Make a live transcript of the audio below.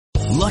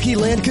Lucky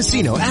Land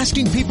Casino,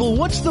 asking people,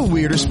 what's the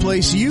weirdest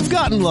place you've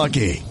gotten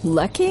lucky?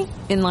 Lucky?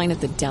 In line at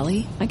the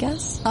deli, I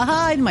guess?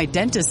 Aha, in my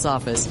dentist's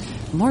office.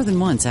 More than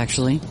once,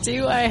 actually.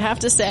 Do I have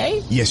to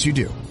say? Yes, you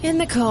do. In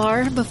the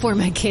car before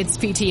my kids'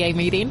 PTA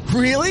meeting.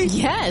 Really?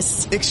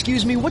 Yes.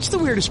 Excuse me, what's the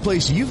weirdest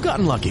place you've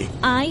gotten lucky?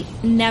 I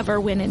never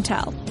win and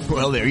tell.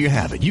 Well, there you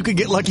have it. You can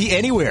get lucky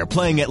anywhere,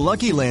 playing at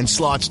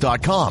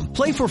LuckyLandSlots.com.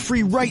 Play for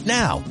free right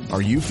now.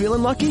 Are you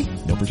feeling lucky?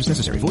 No purchase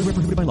necessary. Void where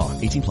prohibited by law.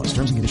 18+.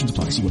 Terms and conditions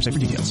apply. See website for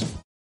details.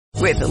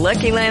 With the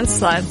Lucky Land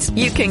Slots,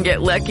 you can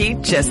get lucky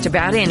just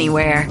about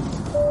anywhere.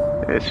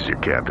 This is your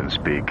captain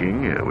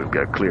speaking. We've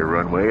got clear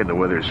runway and the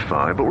weather's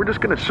fine, but we're just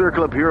going to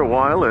circle up here a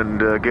while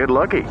and get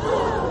lucky.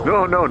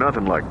 No,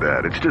 nothing like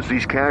that. It's just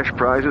these cash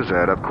prizes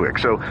add up quick.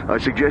 So I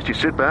suggest you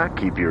sit back,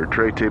 keep your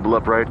tray table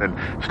upright, and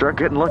start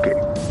getting lucky.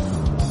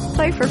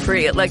 Play for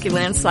free at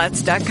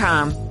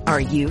LuckyLandSlots.com.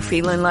 Are you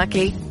feeling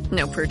lucky?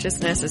 No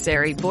purchase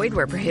necessary. Void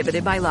where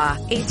prohibited by law.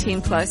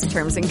 18+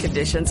 terms and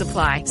conditions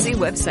apply. See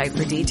website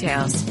for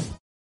details.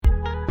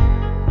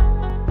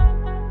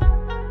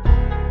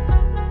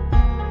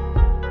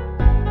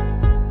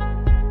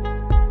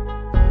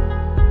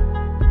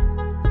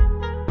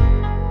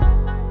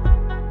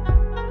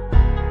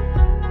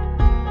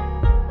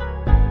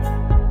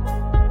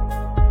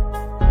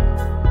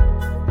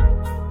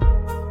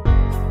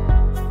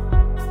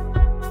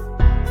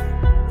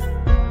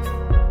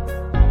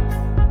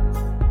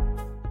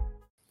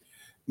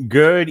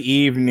 Good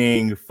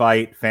evening,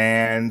 fight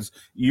fans.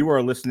 You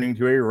are listening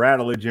to a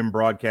Rattlegion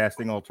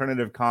Broadcasting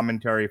alternative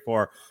commentary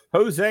for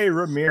Jose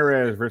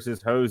Ramirez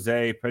versus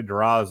Jose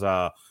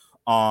Pedraza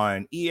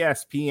on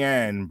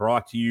ESPN,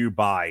 brought to you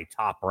by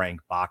Top Rank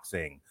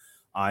Boxing.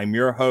 I'm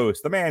your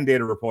host, the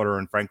mandated reporter,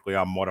 and frankly,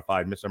 I'm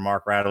mortified, Mr.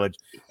 Mark Rattledge.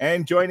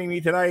 And joining me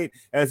tonight,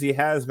 as he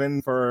has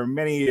been for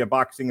many a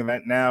boxing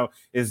event now,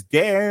 is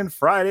Dan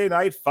Friday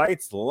Night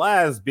Fights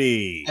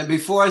Lasby. And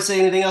before I say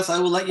anything else, I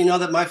will let you know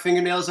that my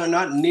fingernails are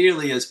not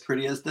nearly as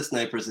pretty as the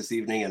sniper's this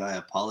evening, and I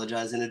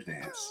apologize in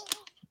advance.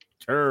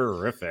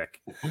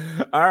 Terrific.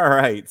 All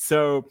right,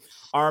 so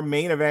our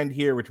main event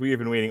here, which we have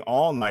been waiting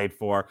all night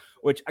for,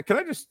 which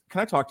can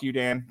I talk to you,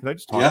 Dan? Can I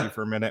just talk to you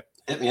for a minute?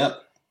 Hit me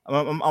up.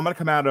 I'm going to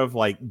come out of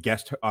like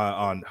guest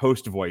on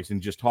host voice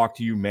and just talk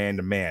to you man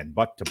to man,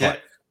 butt to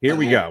butt. Here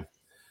we go.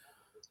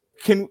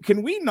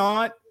 Can we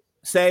not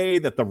say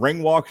that the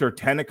ring walks are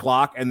 10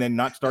 o'clock and then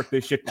not start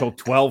this shit till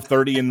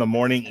 12:30 in the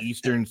morning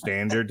Eastern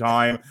Standard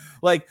Time?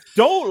 Like,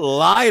 don't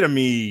lie to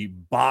me,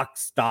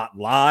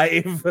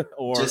 Box.live.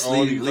 Or just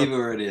leave it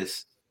where it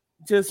is.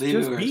 Just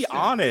be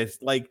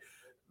honest. Like,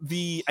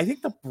 I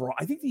think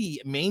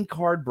the main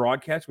card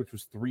broadcast, which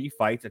was 3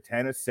 fights, a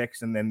 10, a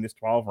 6, and then this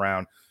 12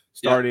 round,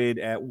 started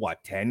at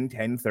what,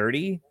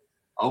 10:30?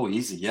 Oh,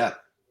 easy, yeah.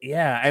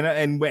 Yeah,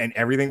 and when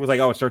everything was like,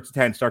 oh, it starts at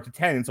 10.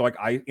 And so like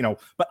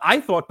but I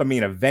thought the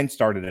main event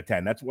started at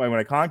 10. That's why when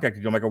I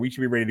contacted you, I'm like, oh, we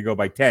should be ready to go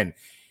by 10.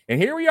 And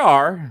here we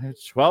are,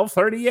 it's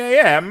 12:30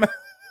 a.m.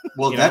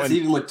 Well,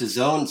 even what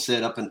DAZN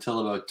said up until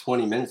about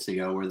 20 minutes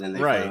ago, where then they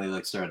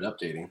finally started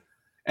updating.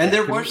 And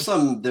there were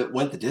some that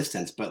went the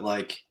distance, but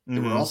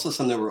there were also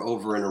some that were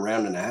over in a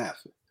round and a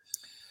half.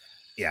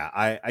 Yeah,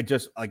 I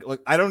just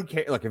look, I don't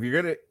care. Look,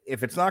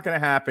 if it's not gonna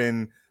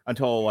happen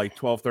until like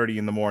 12:30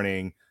 in the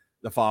morning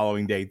the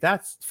following day,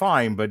 that's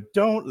fine, but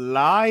don't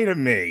lie to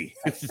me.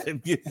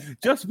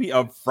 Just be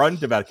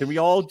upfront about it. Can we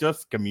all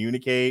just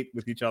communicate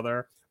with each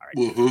other? All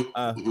right,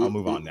 I'll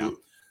move on now.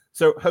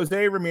 So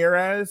Jose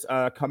Ramirez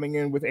coming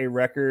in with a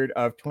record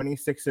of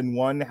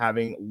 26-1,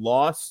 having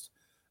lost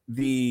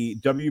the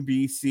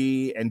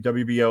WBC and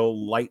WBO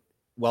light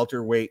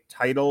welterweight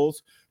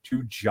titles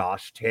to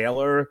Josh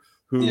Taylor,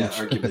 who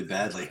arguably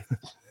badly,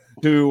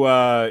 who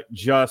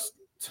just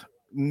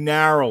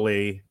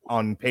narrowly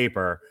on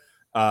paper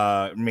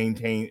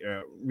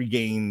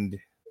retained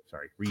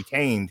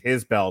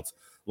his belts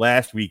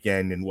last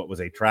weekend in what was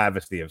a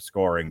travesty of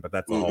scoring, but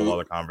that's a whole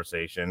other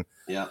conversation.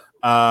 Yeah.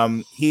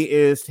 He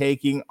is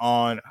taking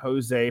on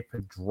Jose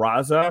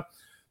Pedraza,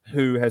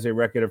 who has a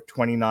record of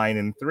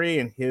 29-3,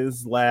 and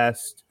his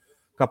last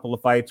couple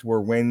of fights were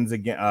wins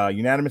against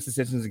unanimous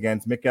decisions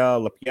against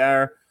Mikel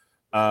Lapierre,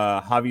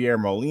 Javier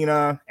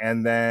Molina,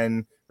 and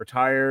then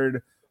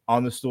retired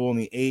on the stool in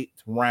the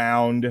 8th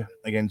round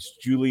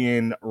against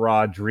Julian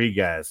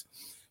Rodriguez.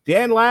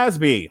 Dan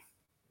Lasby.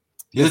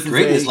 He looked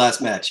great in his last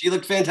match. He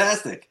looked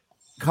fantastic.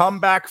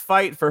 Comeback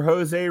fight for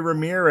Jose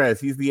Ramirez.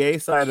 He's the A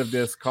side of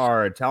this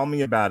card. Tell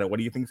me about it. What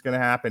do you think is going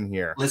to happen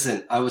here?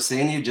 Listen, I was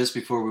saying to you just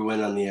before we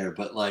went on the air,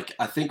 but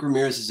I think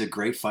Ramirez is a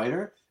great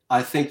fighter.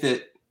 I think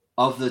that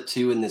of the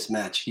two in this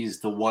match, he's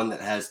the one that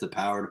has the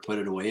power to put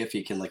it away if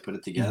he can put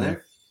it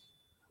together.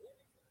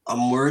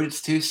 I'm worried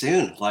it's too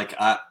soon.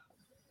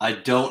 I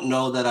don't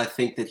know that I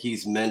think that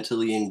he's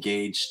mentally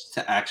engaged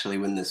to actually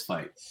win this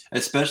fight,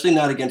 especially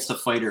not against a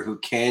fighter who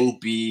can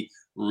be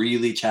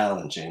really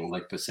challenging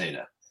like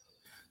Pedraza.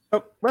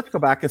 Oh, let's go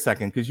back a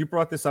second, because you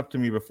brought this up to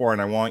me before,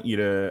 and I want you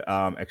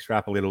to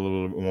extrapolate a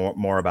little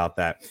more about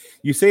that.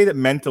 You say that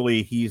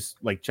mentally he's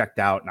checked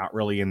out, not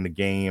really in the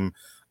game.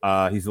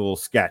 He's a little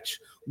sketch.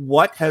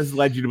 What has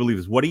led you to believe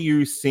this? What are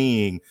you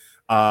seeing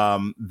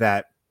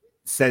that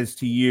says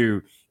to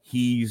you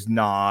he's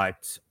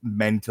not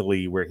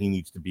mentally where he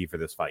needs to be for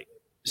this fight?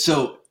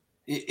 So,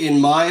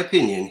 in my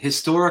opinion,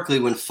 historically,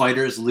 when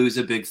fighters lose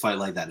a big fight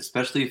like that,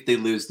 especially if they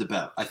lose the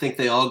belt, I think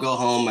they all go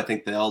home. I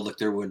think they all look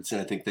their woods, and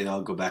I think they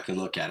all go back and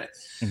look at it.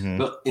 Mm-hmm.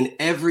 But in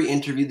every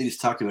interview that he's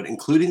talked about,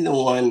 including the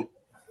one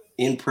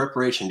in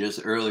preparation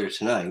just earlier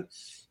tonight,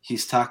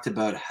 he's talked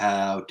about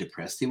how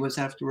depressed he was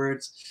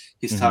afterwards.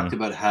 He's talked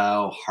about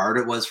how hard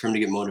it was for him to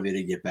get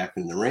motivated to get back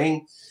in the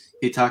ring.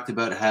 He talked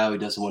about how he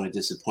doesn't want to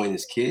disappoint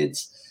his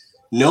kids.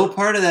 No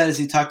part of that is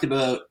he talked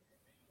about,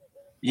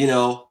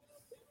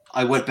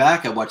 I went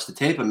back, I watched the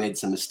tape, I made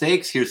some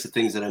mistakes. Here's the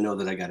things that I know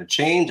that I got to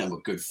change. I'm a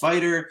good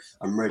fighter.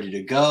 I'm ready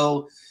to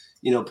go.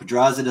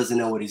 Pedraza doesn't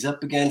know what he's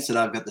up against, and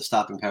I've got the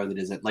stopping power that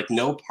is it. Like,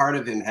 no part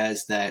of him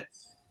has that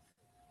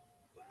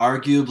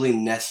arguably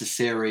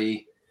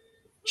necessary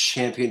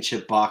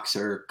championship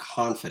boxer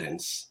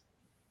confidence.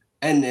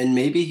 And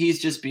maybe he's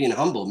just being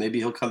humble. Maybe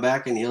he'll come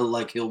back and he'll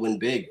win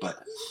big, but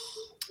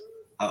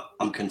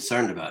I'm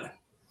concerned about it.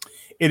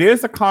 It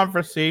is a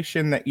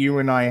conversation that you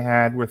and I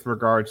had with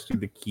regards to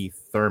the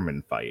Keith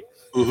Thurman fight,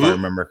 if I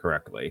remember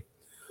correctly,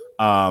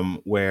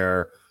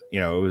 where,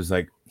 it was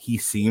like, he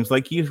seems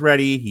like he's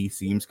ready. He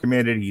seems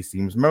committed. He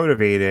seems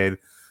motivated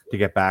to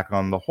get back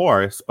on the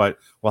horse, but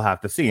we'll have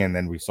to see. And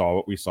then we saw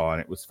what we saw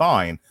and it was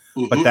fine.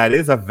 But that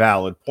is a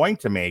valid point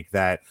to make,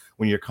 that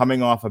when you're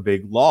coming off a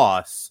big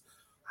loss,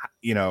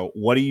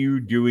 what are you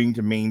doing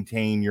to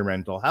maintain your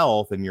mental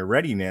health and your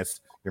readiness,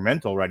 your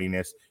mental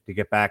readiness to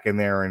get back in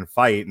there and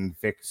fight and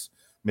fix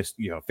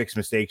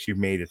mistakes you've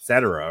made,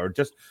 etc., or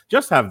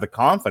just have the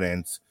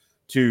confidence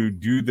to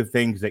do the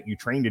things that you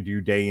train to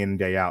do day in,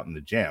 day out in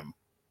the gym.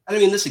 I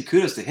mean, listen,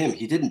 kudos to him.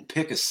 He didn't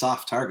pick a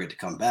soft target to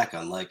come back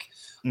on.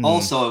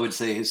 Also, I would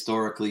say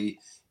historically,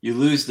 you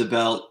lose the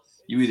belt,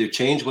 you either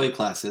change weight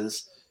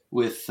classes,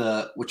 with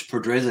which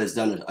Pedraza has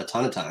done a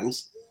ton of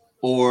times,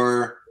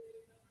 or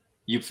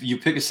you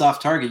pick a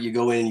soft target, you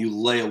go in and you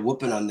lay a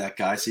whooping on that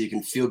guy so you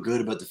can feel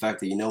good about the fact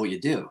that you know what you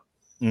do.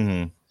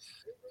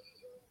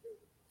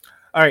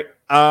 All right.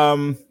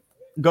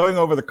 Going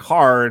over the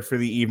card for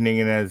the evening,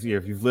 and as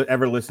if you've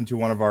ever listened to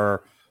one of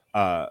our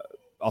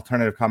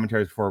alternative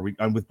commentaries before,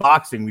 with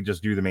boxing, we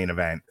just do the main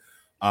event.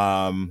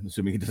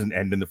 Assuming it doesn't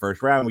end in the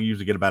first round, we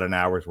usually get about an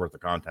hour's worth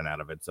of content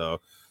out of it.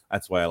 So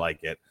that's why I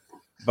like it.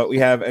 But we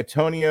have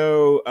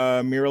Antonio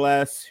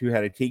Ramirez, who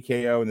had a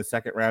TKO in the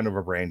second round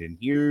over Brandon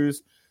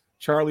Hughes.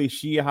 Charlie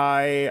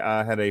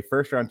Shihai had a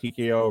first-round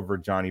TKO over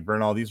Johnny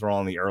Bernal. These were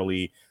all in the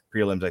early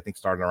prelims, I think,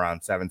 starting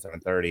around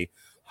 7:30.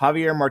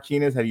 Javier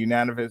Martinez had a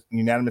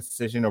unanimous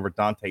decision over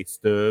Dante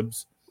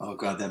Stubbs. Oh,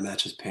 God, that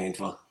match is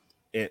painful.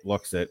 It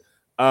looks it.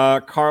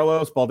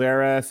 Carlos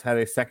Balderas had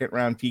a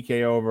second-round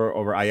TKO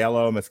over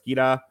Aiello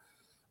Mesquita.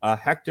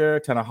 Hector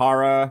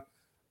Tanahara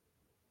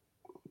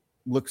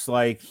looks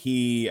like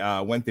he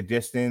went the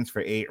distance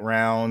for 8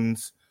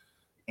 rounds.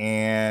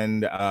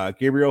 And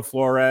Gabriel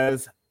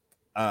Flores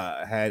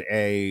had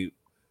a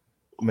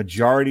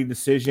majority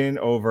decision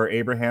over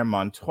Abraham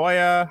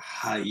Montoya.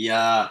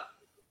 Yeah.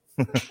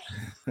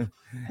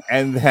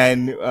 And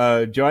then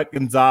Joet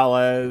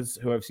Gonzalez,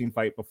 who I've seen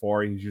fight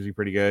before, he's usually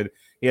pretty good.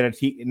 He had a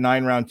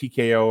 9-round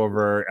TKO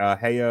over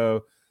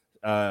Heyo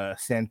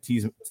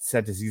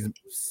Santizima.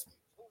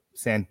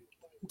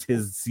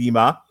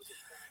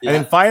 And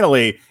then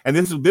finally, and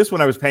this one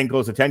I was paying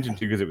close attention to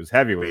because it was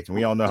heavyweights, and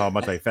we all know how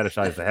much I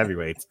fetishize the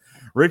heavyweights.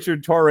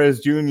 Richard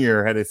Torres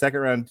Jr. had a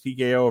second-round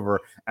TKO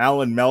over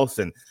Alan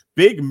Melson.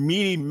 Big,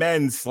 meaty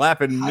men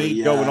slapping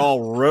meat, going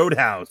all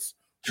Roadhouse.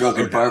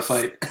 Drunken bar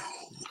fight.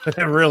 It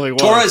really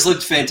was. Torres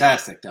looked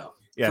fantastic, though.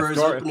 Yeah, for his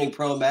opening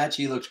pro match,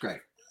 he looked great.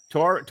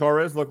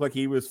 Torres looked like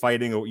he was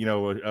fighting,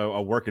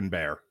 a working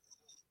bear.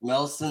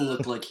 Melson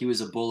looked like he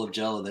was a bowl of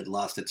Jello that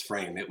lost its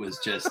frame. It was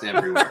just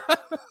everywhere.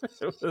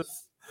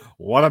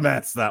 What a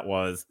mess that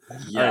was.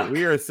 Yeah. All right,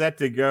 we are set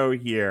to go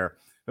here.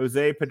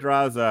 Jose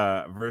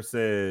Pedraza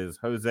versus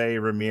Jose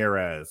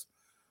Ramirez.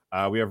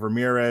 We have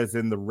Ramirez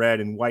in the red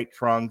and white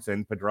trunks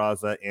and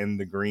Pedraza in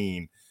the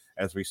green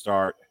as we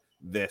start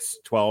this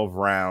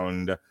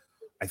 12-round.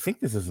 I think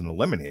this is an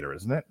eliminator,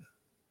 isn't it?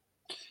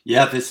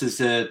 Yeah, this is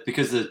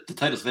because the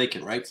title's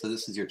vacant, right? So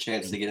this is your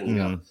chance to get in and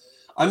go.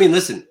 I mean,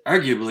 listen,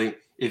 arguably,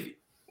 if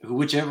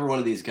whichever one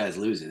of these guys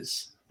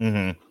loses,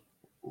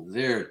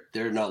 they're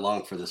not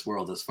long for this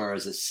world as far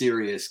as a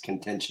serious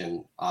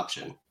contention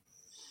option.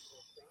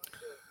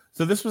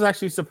 So this was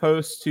actually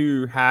supposed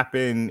to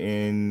happen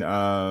in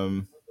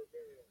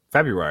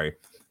February,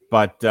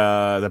 but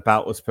the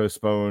bout was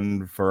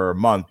postponed for a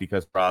month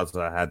because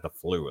Pedraza had the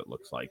flu, it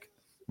looks like,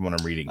 from what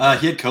I'm reading.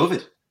 He had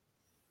COVID.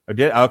 Oh,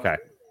 did? Okay.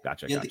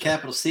 Gotcha. He had the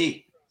capital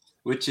C,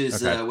 which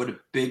is what a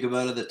big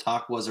amount of the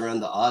talk was around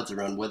the odds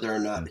around whether or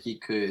not he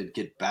could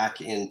get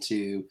back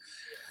into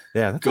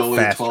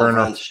going 12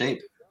 rounds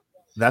shape.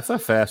 That's a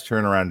fast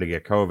turnaround to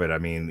get COVID. I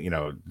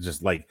mean,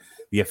 just like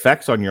the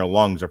effects on your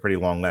lungs are pretty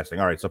long lasting.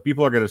 All right. So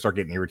people are going to start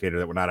getting irritated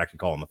that we're not actually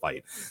calling the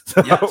fight.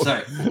 So, yeah,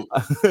 sorry.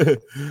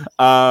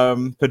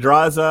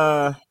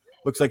 Pedraza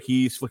Looks like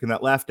he's flicking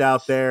that left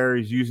out there.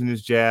 He's using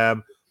his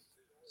jab.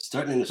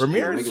 Starting in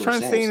Ramirez is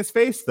trying to stay in his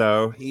face,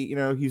 though.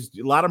 He's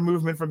a lot of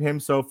movement from him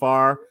so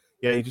far.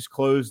 Yeah, he just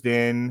closed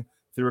in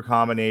through a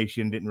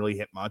combination. Didn't really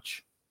hit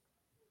much.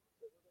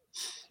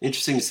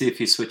 Interesting to see if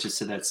he switches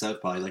to that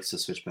southpaw. He likes to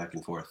switch back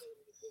and forth.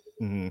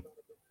 Mm-hmm.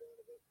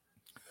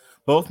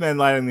 Both men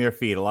light on their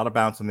feet. A lot of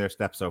bounce on their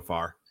steps so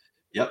far.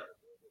 Yep.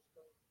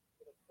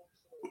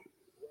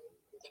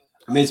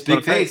 I mean, it's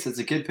big pace. It's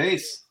a good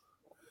pace.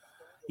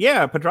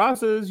 Yeah,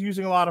 Pedraza is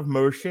using a lot of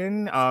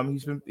motion.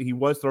 He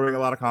was throwing a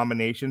lot of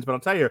combinations, but I'll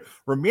tell you,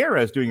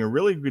 Ramirez doing a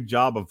really good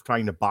job of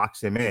trying to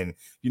box him in.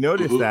 You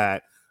notice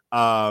that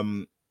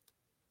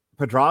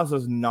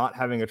Pedraza's not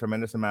having a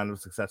tremendous amount of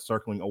success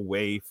circling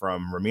away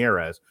from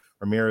Ramirez.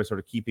 Ramirez sort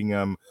of keeping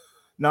him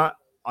not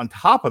on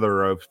top of the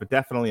ropes, but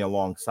definitely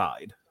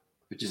alongside.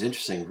 Which is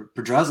interesting.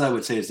 Pedraza, I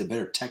would say, is a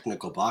better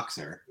technical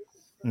boxer.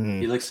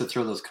 Mm-hmm. He likes to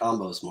throw those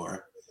combos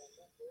more.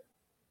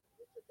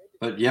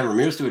 But yeah,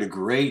 Ramirez doing a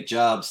great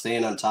job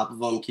staying on top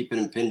of him, keeping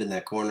him pinned in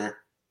that corner,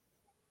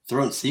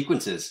 throwing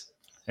sequences.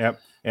 Yep.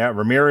 Yeah,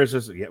 Ramirez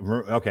just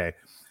okay.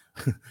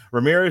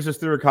 Ramirez just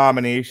threw a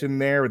combination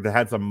there that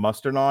had some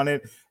mustard on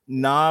it.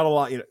 Not a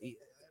lot.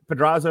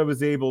 Pedraza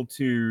was able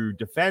to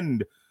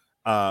fend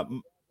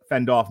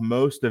off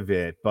most of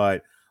it,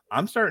 but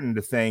I'm starting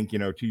to think,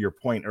 to your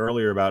point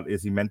earlier about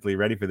is he mentally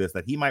ready for this,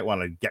 that he might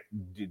want to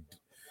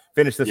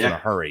finish this in a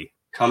hurry.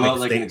 Come out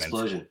like an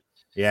explosion.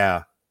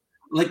 Yeah.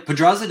 Like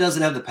Pedraza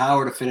doesn't have the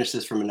power to finish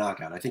this from a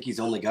knockout. I think he's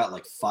only got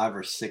like 5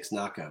 or 6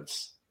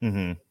 knockouts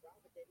in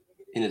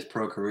his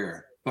pro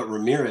career, but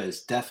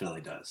Ramirez definitely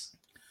does.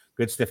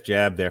 Good stiff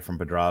jab there from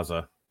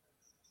Pedraza.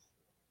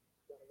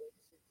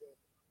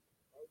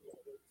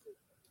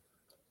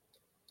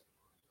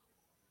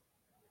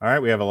 All right,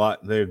 we have a lot.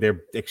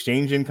 They're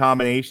exchanging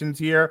combinations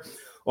here.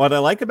 What I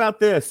like about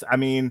this, I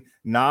mean,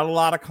 not a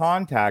lot of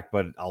contact,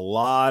 but a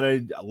lot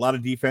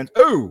of defense.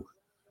 Oh,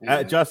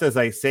 just as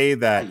I say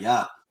that,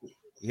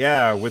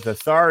 yeah, with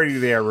authority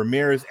there,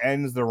 Ramirez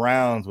ends the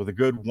rounds with a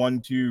good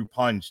 1-2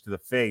 punch to the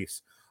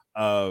face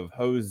of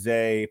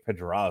Jose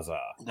Pedraza.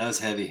 That was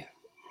heavy.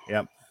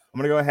 Yep. I'm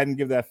going to go ahead and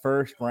give that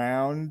first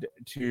round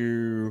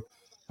to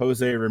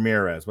Jose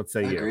Ramirez. What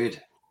say you?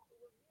 Agreed.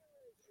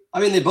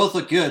 I mean, they both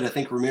look good. I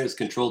think Ramirez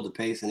controlled the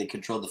pace and he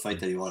controlled the fight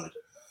that he wanted.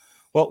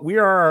 Well, we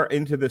are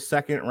into the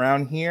second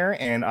round here,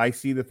 and I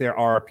see that there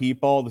are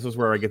people. This is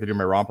where I get to do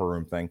my romper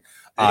room thing.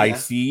 Yeah. I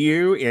see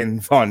you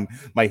on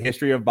my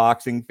History of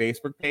Boxing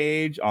Facebook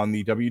page, on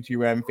the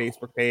W2M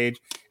Facebook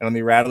page, and on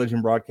the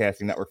Rattledge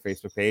Broadcasting Network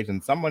Facebook page,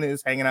 and someone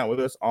is hanging out with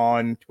us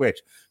on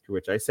Twitch, to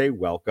which I say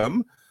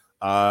welcome.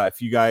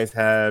 If you guys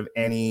have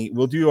any,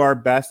 we'll do our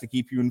best to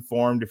keep you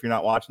informed. If you're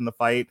not watching the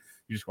fight,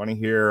 you just want to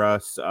hear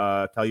us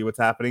tell you what's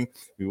happening,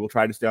 we will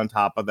try to stay on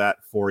top of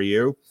that for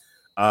you.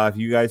 If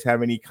you guys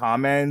have any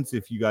comments,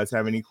 if you guys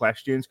have any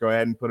questions, go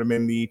ahead and put them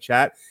in the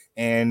chat.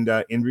 And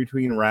in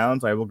between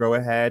rounds, I will go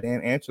ahead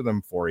and answer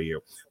them for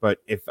you. But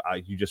if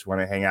you just want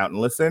to hang out and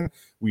listen,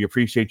 we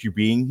appreciate you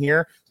being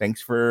here.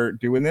 Thanks for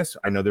doing this.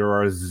 I know there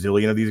are a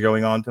zillion of these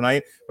going on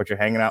tonight, but you're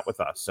hanging out with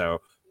us. So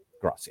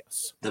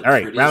gracias. All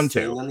right, round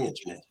 2. On the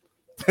internet.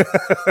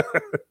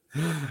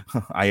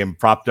 I am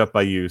propped up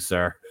by you,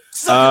 sir.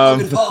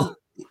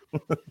 God.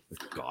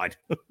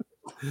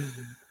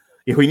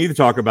 Yeah, we need to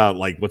talk about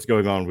like what's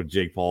going on with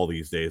Jake Paul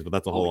these days, but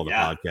that's a whole other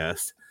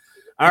podcast.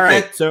 All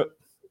right, so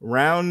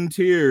round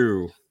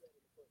 2,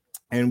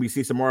 and we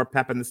see some more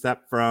pep in the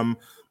step from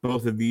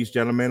both of these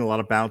gentlemen. A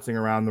lot of bouncing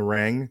around the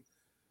ring.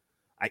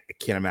 I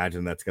can't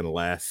imagine that's going to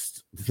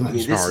last the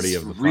majority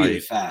of the fight. Really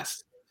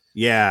fast.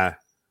 Yeah,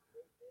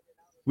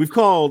 we've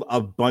called a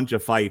bunch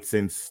of fights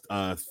since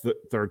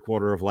third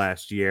quarter of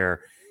last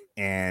year.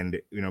 And,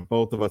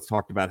 both of us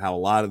talked about how a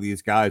lot of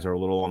these guys are a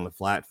little on the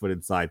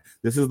flat-footed side.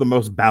 This is the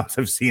most bounce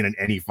I've seen in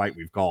any fight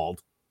we've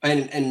called.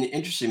 And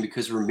interesting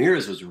because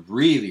Ramirez was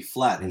really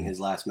flat in his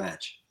last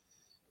match.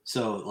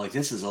 So,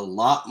 this is a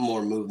lot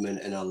more movement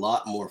and a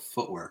lot more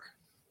footwork.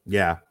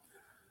 Yeah.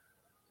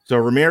 So,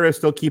 Ramirez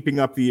still keeping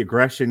up the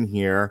aggression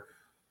here.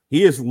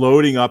 He is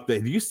loading up.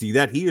 Do you see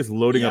that? He is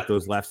loading up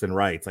those lefts and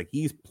rights. Like,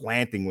 he's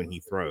planting when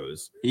he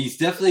throws. He's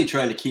definitely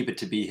trying to keep it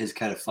to be his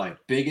kind of fight.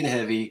 Big and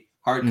heavy.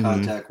 Hard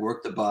contact,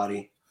 work the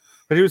body.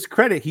 But to his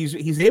credit,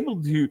 he's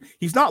able to.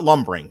 He's not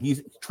lumbering.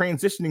 He's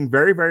transitioning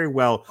very, very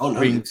well,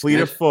 being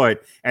fleet of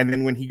foot. And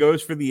then when he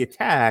goes for the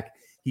attack,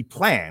 he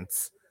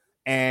plants,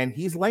 and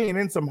he's laying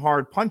in some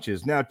hard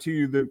punches. Now,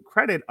 to the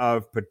credit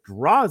of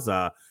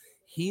Pedraza,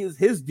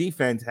 his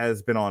defense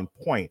has been on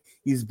point.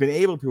 He's been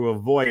able to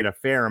avoid a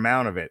fair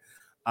amount of it.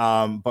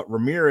 But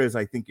Ramirez,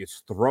 I think,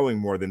 is throwing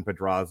more than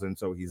Pedraza, and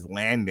so he's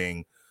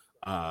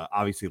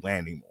obviously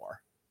landing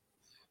more.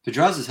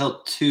 Pedraza's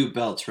held 2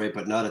 belts, right?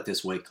 But not at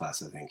this weight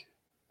class, I think.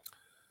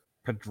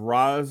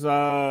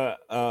 Pedraza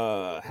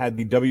had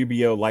the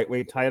WBO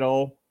lightweight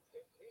title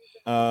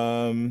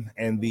and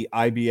the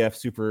IBF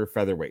super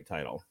featherweight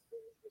title.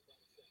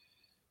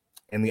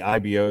 And the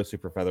IBO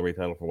super featherweight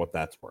title for what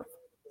that's worth.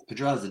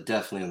 Pedraza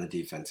definitely on the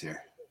defense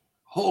here.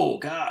 Oh,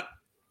 God.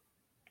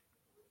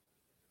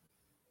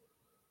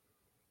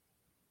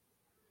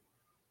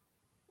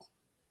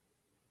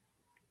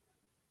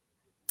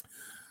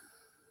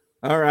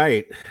 All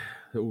right.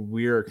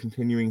 We are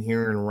continuing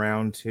here in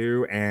round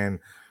 2, and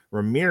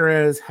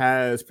Ramirez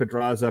has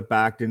Pedraza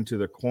backed into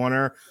the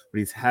corner, but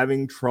he's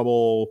having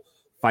trouble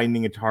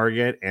finding a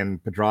target,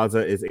 and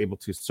Pedraza is able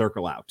to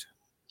circle out.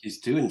 He's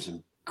doing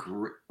he's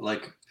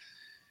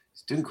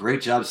doing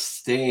great job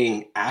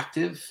staying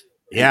active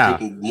and Yeah.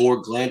 taking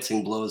more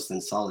glancing blows than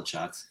solid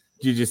shots.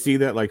 Did you see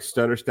that, like,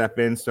 stutter step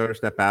in, stutter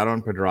step out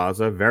on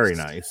Pedraza? Very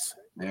nice.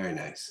 Very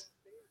nice.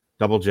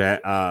 Double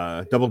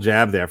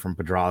jab there from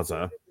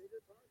Pedraza.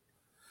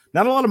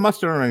 Not a lot of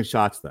mustard on any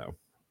shots, though.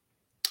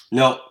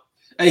 No,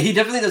 he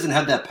definitely doesn't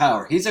have that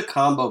power. He's a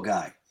combo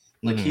guy.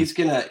 Like he's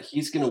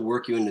gonna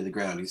work you into the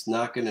ground. He's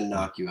not gonna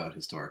knock you out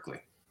historically.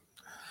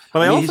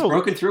 But he's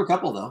broken through a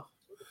couple though.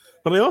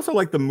 But I also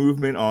like the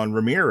movement on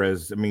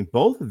Ramirez. I mean,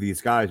 both of these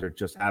guys are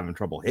just having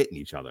trouble hitting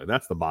each other.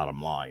 That's the bottom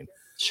line.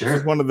 Sure.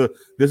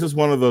 This is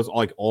one of those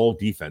like all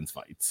defense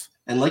fights.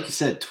 And like you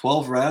said,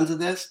 12 rounds of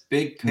this,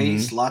 big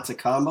pace, lots of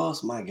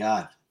combos. My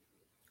God.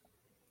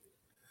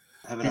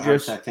 Having a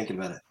heart attack thinking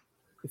about it.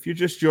 If you're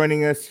just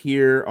joining us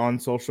here on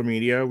social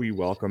media, we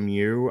welcome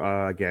you.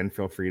 Again,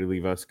 feel free to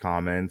leave us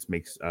comments,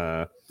 make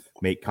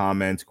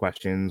comments,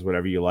 questions,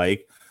 whatever you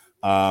like.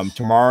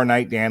 Tomorrow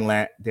night, Dan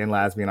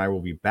Lasby and I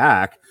will be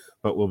back,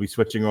 but we'll be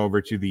switching over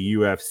to the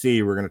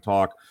UFC. We're going to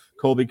talk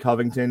Colby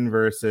Covington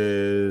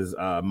versus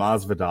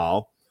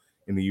Masvidal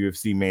in the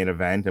UFC main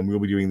event, and we'll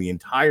be doing the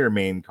entire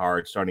main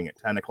card starting at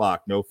 10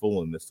 o'clock. No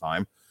fooling this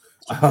time.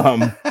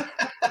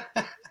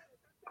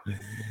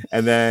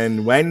 And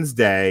then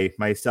Wednesday,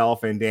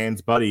 myself and Dan's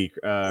buddy,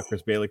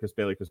 Chris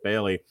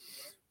Bailey,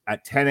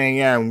 at 10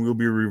 a.m., we'll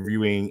be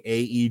reviewing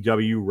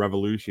AEW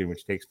Revolution,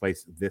 which takes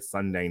place this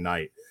Sunday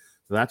night.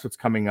 So that's what's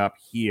coming up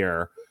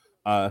here.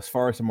 As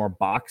far as some more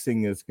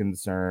boxing is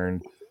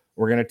concerned,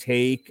 we're going to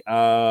take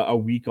a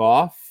week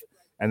off.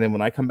 And then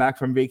when I come back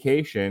from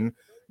vacation,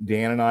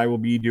 Dan and I will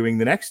be doing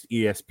the next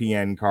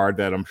ESPN card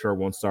that I'm sure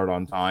won't start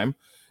on time.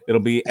 It'll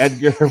be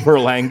Edgar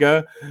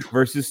Berlanga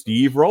versus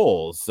Steve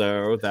Rolls.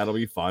 So that'll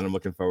be fun. I'm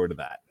looking forward to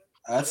that.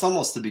 That's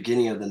almost the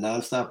beginning of the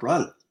nonstop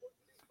run.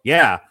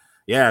 Yeah.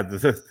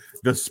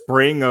 The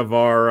spring of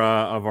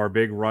our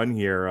big run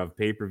here of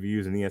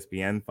pay-per-views and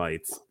ESPN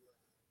fights.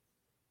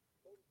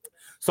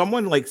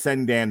 Someone like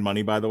send Dan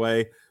money, by the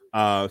way.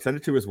 Send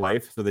it to his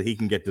wife so that he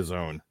can get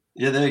DAZN.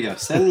 Yeah, there you go.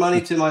 Send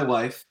money to my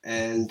wife,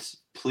 and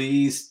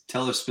please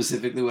tell her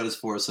specifically what it's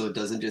for, so it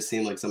doesn't just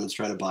seem like someone's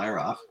trying to buy her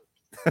off,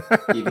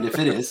 even if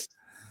it is.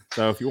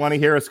 So if you want to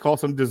hear us call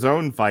some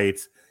DAZN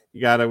fights,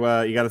 you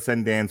gotta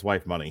send Dan's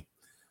wife money.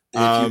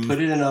 And if you put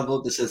it in an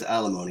envelope that says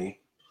alimony,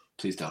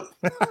 please don't.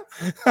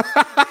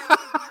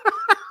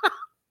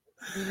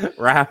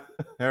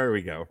 There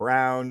we go. Where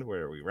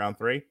are we? Round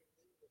 3?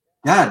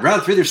 God,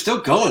 round 3, they're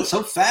still going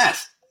so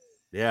fast.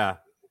 Yeah.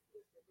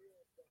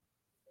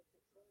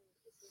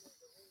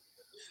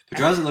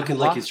 Pedraza looking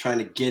like he's trying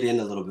to get in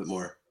a little bit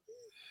more.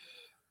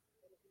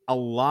 A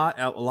lot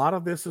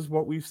of this is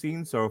what we've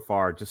seen so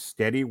far. Just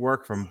steady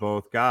work from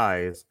both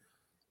guys.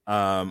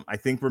 I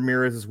think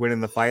Ramirez is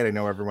winning the fight. I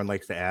know everyone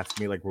likes to ask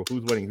me, like, well,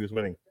 who's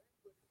winning?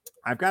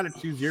 I've got it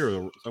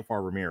 2-0 so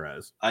far,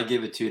 Ramirez. I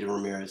give it 2 to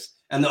Ramirez.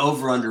 And the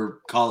over-under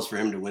calls for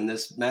him to win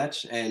this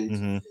match.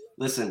 And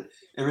listen,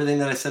 everything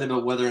that I said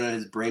about whether or not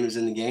his brain was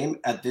in the game,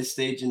 at this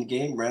stage in the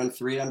game, round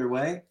 3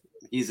 underway,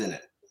 he's in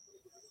it.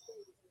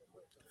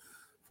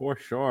 For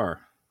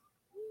sure.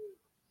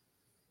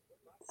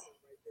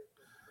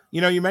 You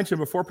know, you mentioned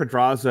before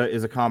Pedraza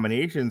is a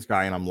combinations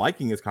guy, and I'm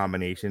liking his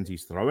combinations.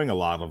 He's throwing a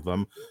lot of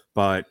them,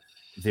 but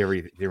they're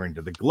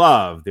into the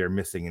glove. They're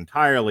missing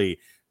entirely.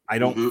 I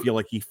don't feel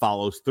like he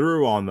follows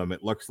through on them.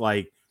 It looks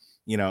like,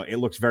 it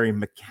looks very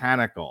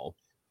mechanical.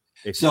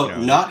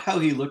 Not how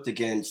he looked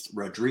against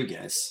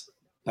Rodriguez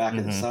back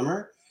in the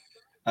summer.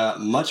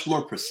 Much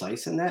more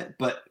precise in that.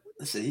 But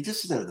listen, he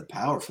just doesn't have the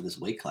power for this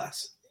weight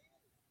class.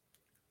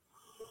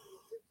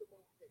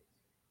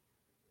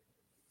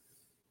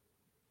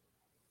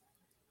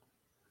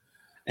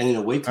 And in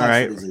a weight class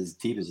that is as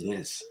deep as it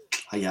is.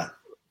 Yeah.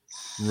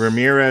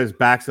 Ramirez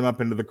backs him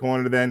up into the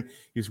corner then.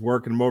 He's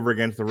working him over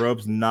against the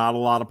ropes. Not a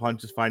lot of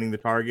punches finding the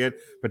target.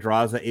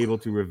 Pedraza able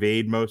to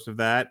evade most of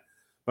that.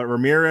 But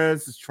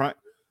Ramirez is trying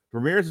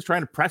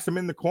to press him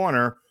in the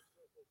corner.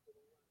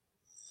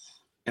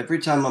 Every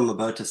time I'm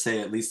about to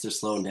say at least they're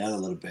slowing down a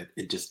little bit,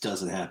 it just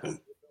doesn't happen.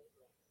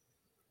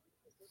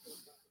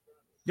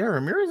 Yeah,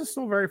 Ramirez is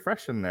still very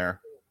fresh in there.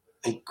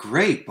 And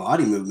great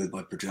body movement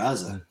by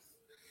Pedraza.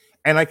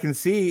 And I can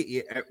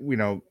see,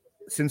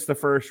 since the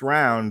first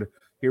round,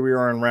 here we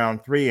are in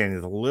round 3, and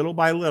it's little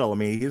by little. I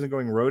mean, he isn't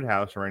going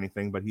roadhouse or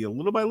anything, but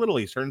little by little,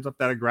 he turns up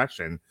that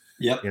aggression.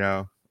 Yep.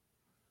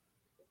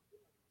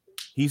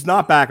 He's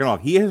not backing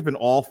off. He has been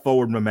all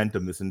forward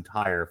momentum this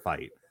entire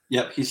fight.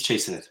 Yep, he's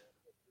chasing it.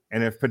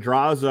 And if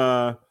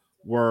Pedraza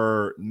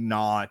were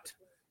not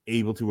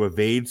able to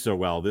evade so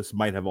well, this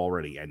might have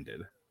already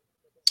ended.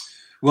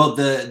 Well,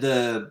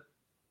 the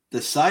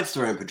side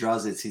story on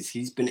Pedraza is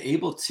he's been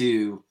able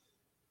to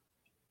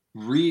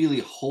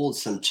really hold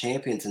some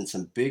champions and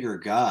some bigger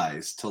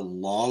guys to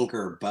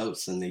longer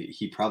bouts than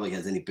he probably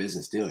has any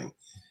business doing.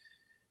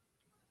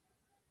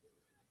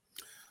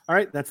 All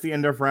right, that's the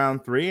end of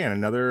round 3, and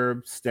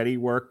another steady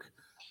work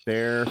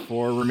there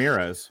for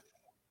Ramirez.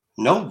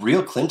 No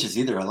real clinches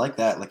either. I like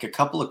that. Like a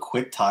couple of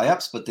quick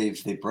tie-ups, but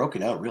they've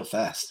broken out real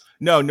fast.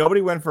 No,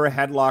 nobody went for a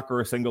headlock or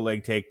a single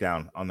leg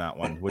takedown on that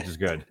one, which is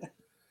good.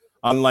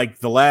 Unlike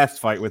the last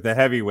fight with the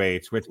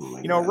heavyweights, which,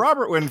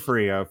 Robert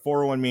Winfrey of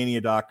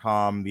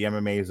 401mania.com, the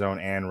MMA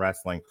Zone, and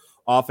Wrestling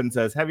often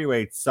says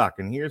heavyweights suck.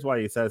 And here's why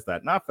he says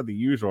that. Not for the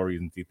usual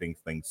reasons he thinks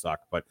things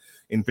suck, but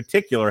in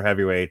particular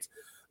heavyweights,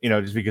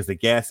 just because they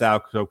gas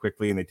out so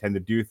quickly and they tend to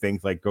do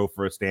things like go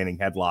for a standing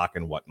headlock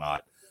and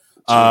whatnot.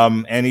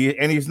 And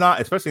he's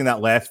not, especially in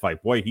that last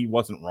fight. Boy, he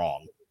wasn't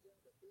wrong.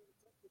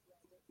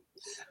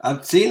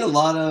 I've seen a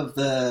lot of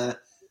I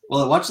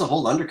watched the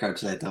whole undercard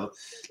tonight though.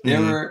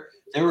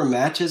 There were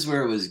matches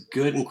where it was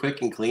good and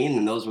quick and clean,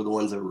 and those were the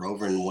ones that were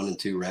over in 1 and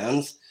 2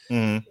 rounds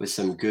with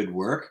some good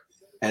work.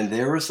 And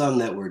there were some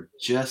that were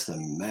just a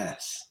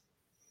mess.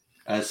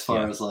 As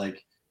far as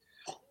like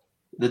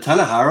the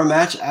Tanahara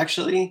match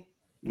actually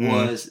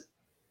was.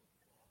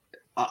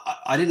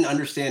 I didn't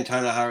understand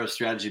Tanahara's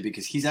strategy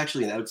because he's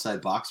actually an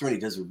outside boxer and he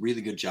does a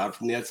really good job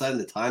from the outside. And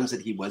the times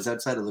that he was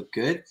outside, it looked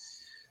good.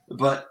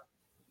 But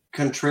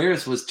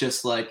Contreras was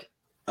just like,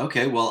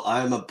 okay, well,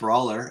 I'm a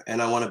brawler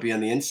and I want to be on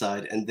the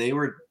inside. And they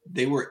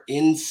were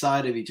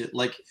inside of each other.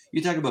 Like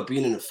you talk about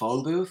being in a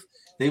phone booth.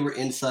 They were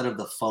inside of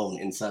the phone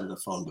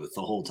booth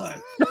the whole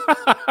time.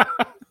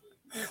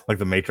 Like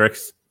the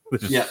Matrix.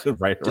 Just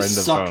right in the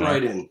sucked phone.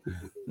 right in.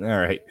 All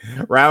right.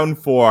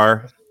 Round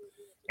 4.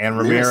 And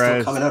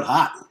Ramirez still coming out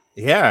hot.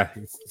 Yeah,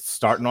 he's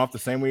starting off the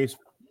same way he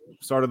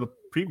started the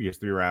previous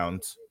 3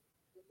 rounds.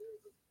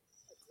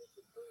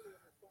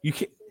 You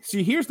can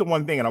see, here's the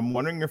one thing, and I'm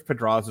wondering if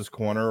Pedraza's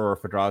corner or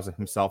if Pedraza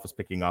himself is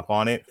picking up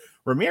on it.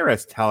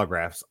 Ramirez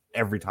telegraphs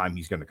every time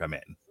he's going to come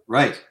in.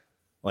 Right.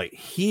 Like,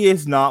 he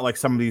is not like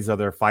some of these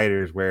other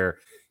fighters where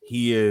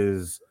he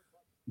is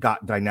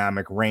got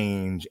dynamic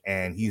range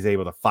and he's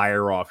able to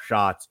fire off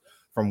shots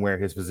from where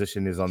his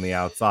position is on the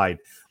outside.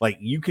 Like,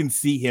 you can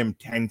see him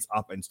tense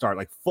up and start.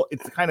 Like,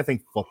 it's the kind of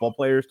thing football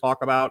players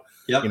talk about.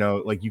 Yep.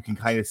 Like you can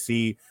kind of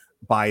see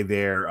by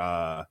their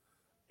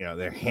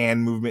their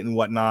hand movement and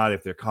whatnot,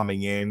 if they're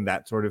coming in,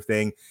 that sort of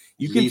thing.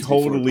 You can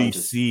totally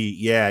see.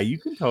 Yeah, you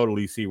can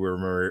totally see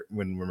where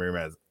when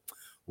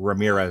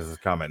Ramirez is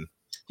coming.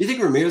 Do you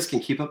think Ramirez can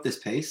keep up this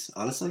pace?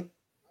 Honestly,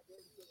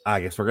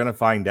 I guess we're gonna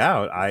find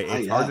out.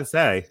 It's hard to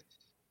say.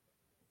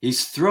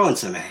 He's throwing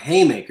some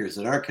haymakers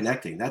that aren't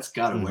connecting. That's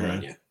got to wear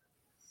on you.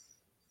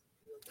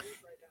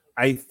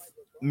 I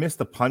missed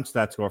the punch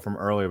that score from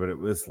earlier, but it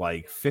was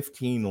like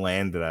 15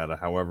 landed out of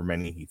however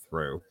many he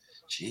threw.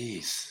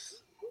 Jeez.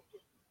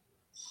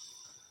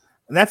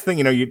 And that's the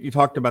thing, you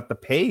talked about the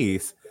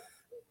pace.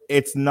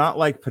 It's not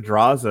like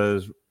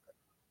Pedraza's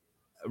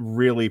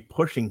really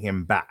pushing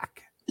him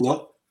back.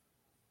 Nope.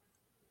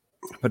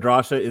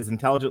 Pedraza is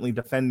intelligently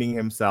defending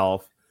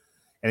himself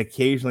and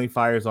occasionally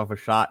fires off a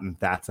shot, and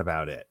that's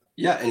about it.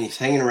 Yeah, and he's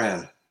hanging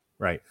around.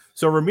 Right.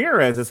 So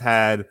Ramirez has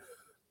had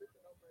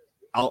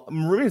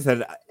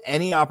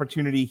any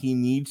opportunity he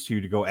needs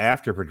to go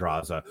after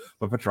Pedraza,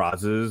 but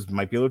Pedraza's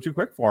might be a little too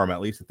quick for him, at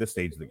least at this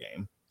stage of the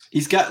game.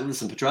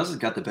 Pedraza's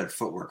got the better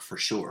footwork for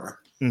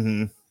sure.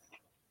 Mm-hmm.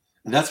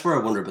 And that's where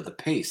I wonder about the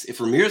pace.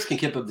 If Ramirez can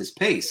keep up this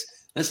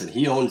pace, listen,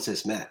 he owns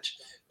this match.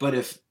 But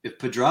if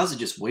Pedraza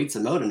just waits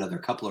him out another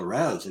couple of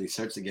rounds and he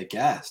starts to get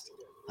gassed,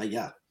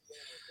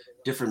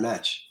 different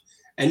match.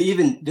 And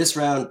even this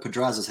round,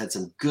 Pedraza's had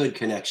some good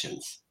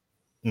connections.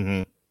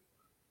 Mm-hmm.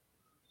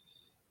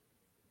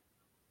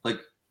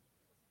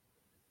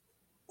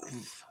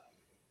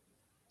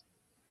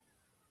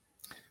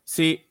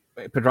 See,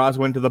 Pedraza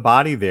went to the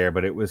body there,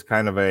 but it was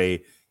kind of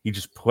he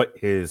just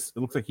it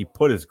looks like he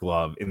put his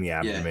glove in the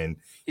abdomen.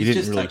 Yeah, he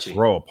didn't really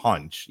throw a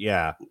punch.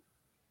 Yeah.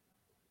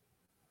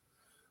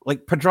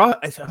 Like Pedraza,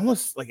 it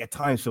almost like at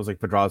times feels like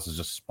Pedraza is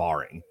just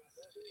sparring.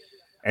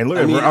 And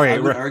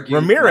look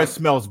Ramirez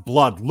smells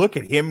blood. Look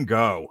at him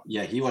go.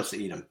 Yeah, he wants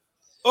to eat him.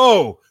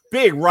 Oh,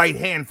 big right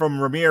hand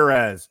from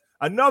Ramirez.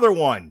 Another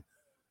one.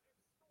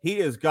 He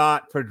has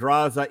got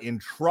Pedraza in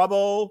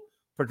trouble.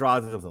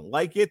 Pedraza doesn't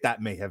like it. That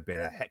may have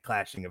been a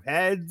clashing of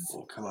heads.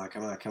 Oh, come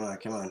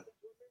on.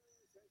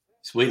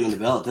 He's waiting on the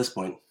bell at this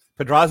point.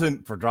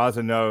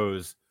 Pedraza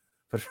knows.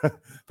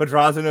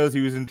 Pedraza knows he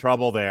was in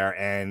trouble there,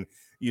 and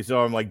you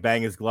saw him like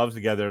bang his gloves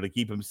together to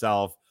keep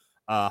himself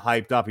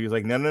hyped up. He was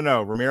like,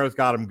 no. Ramirez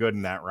got him good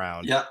in that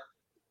round.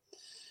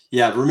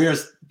 Yeah.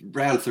 Ramirez,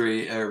 round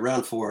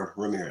 4,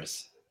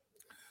 Ramirez.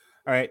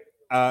 All right.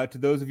 To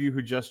those of you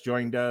who just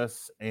joined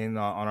us on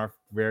our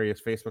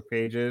various Facebook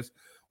pages,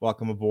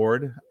 welcome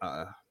aboard.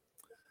 If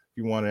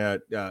you want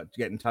to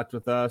get in touch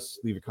with us,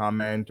 leave a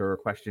comment or a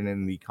question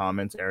in the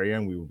comments area,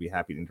 and we will be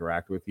happy to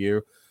interact with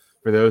you.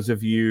 For those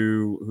of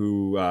you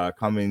who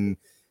come in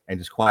and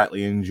just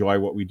quietly enjoy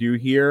what we do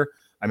here,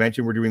 I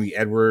mentioned we're doing the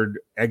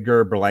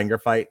Edgar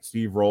Berlanga fight,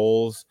 Steve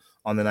Rolls,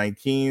 on the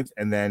 19th,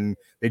 and then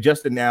they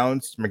just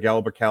announced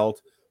Miguel Burkelt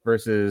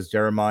versus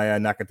Jeremiah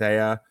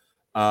Nakatea.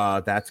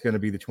 That's going to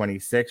be the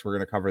 26th. We're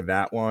going to cover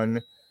that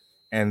one.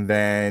 And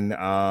then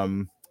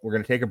we're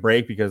going to take a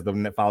break because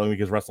the following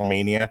week is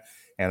WrestleMania,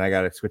 and I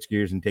got to switch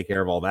gears and take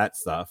care of all that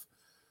stuff.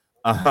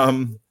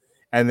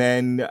 And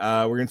then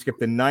we're going to skip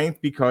the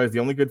 9th because the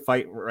only good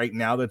fight right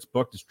now that's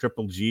booked is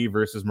Triple G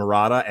versus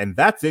Murata, and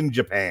that's in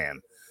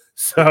Japan.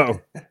 So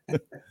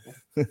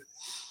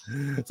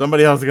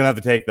somebody else is going to have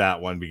to take that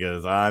one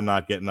because I'm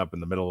not getting up in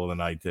the middle of the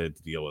night to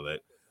deal with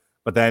it.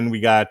 But then we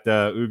got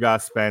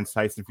Ugas Spence,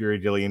 Tyson Fury,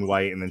 Dillian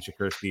White, and then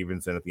Shakur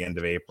Stevenson at the end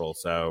of April.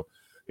 So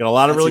got a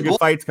lot of really good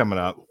fights coming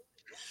up.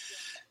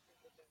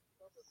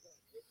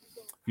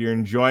 If you're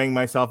enjoying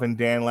myself and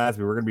Dan Lasby,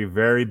 we're going to be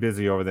very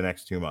busy over the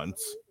next 2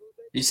 months.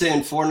 You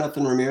saying 4-0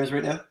 Ramirez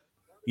right now?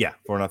 Yeah,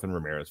 4-0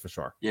 Ramirez for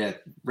sure. Yeah,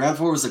 round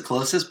 4 was the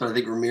closest, but I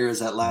think Ramirez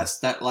that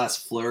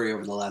last flurry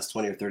over the last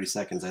 20 or 30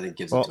 seconds, I think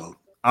gives it to him.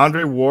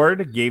 Andre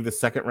Ward gave the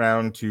second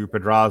round to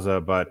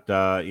Pedraza, but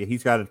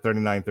he's got a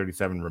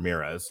 39-37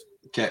 Ramirez.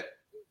 Okay,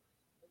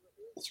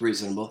 it's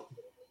reasonable.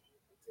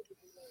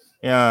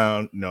 Yeah,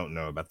 I don't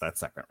know about that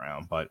second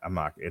round, but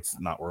it's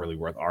not really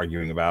worth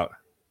arguing about.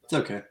 It's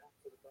okay.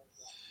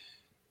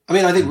 I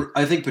mean,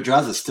 I think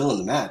Pedraza's still in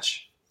the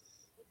match.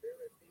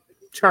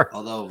 Sure.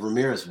 Although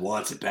Ramirez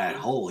wants it bad.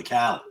 Holy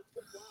cow.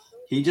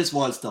 He just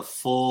wants the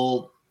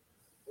full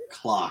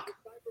clock.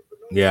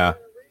 Yeah.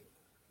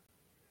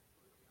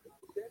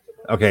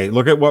 Okay,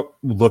 look at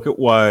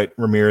what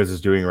Ramirez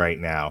is doing right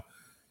now.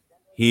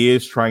 He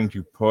is trying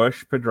to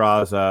push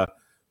Pedraza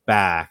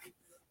back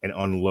and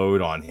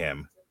unload on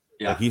him.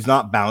 Yeah. Like he's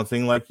not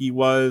bouncing like he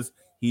was.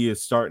 He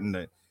is starting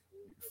to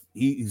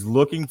he's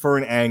looking for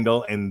an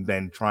angle and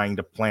then trying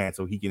to plant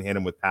so he can hit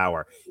him with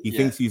power. He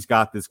thinks he's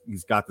got this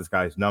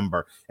guy's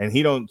number, and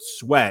he don't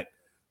sweat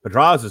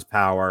Pedraza's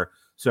power,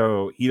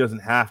 so he doesn't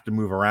have to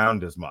move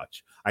around as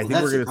much. I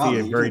think we're going to see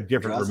a very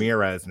different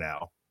Ramirez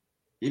now.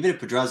 Even if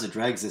Pedraza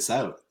drags this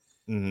out,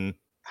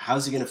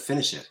 how's he going to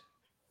finish it?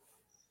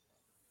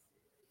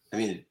 I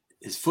mean,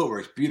 his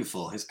footwork's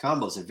beautiful. His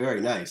combos are very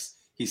nice.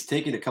 He's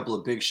taken a couple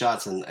of big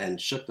shots and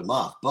shook them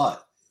off,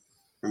 but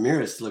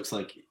Ramirez looks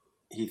like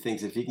he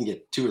thinks if he can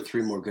get 2 or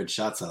 3 more good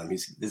shots on him,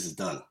 this is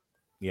done.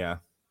 Yeah.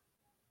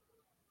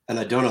 And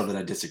I don't know that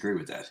I disagree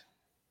with that.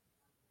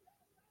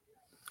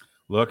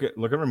 Look at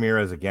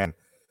Ramirez again.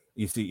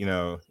 You see, he's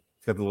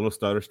got the little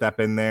stutter step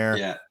in there.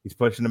 Yeah. He's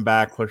pushing him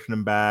back,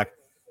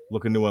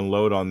 looking to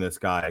unload on this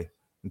guy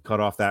and cut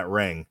off that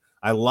ring.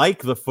 I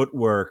like the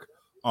footwork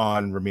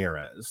on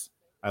Ramirez.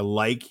 I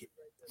like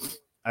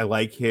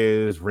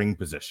his ring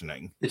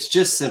positioning. It's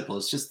just simple.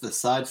 It's just the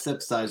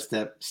sidestep,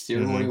 steer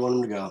him where you want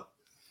him to go.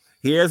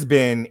 He has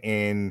been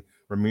in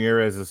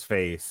Pedraza's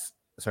face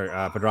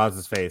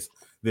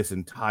this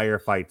entire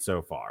fight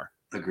so far.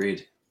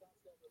 Agreed.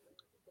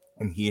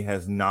 And he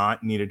has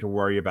not needed to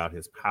worry about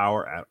his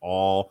power at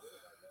all.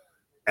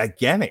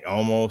 Again, it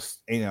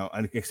almost,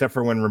 except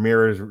for when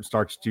Ramirez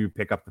starts to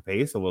pick up the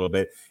pace a little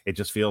bit, it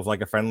just feels like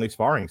a friendly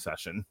sparring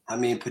session. I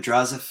mean,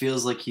 Pedraza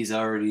feels like he's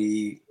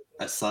already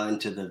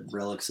assigned to the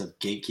relics of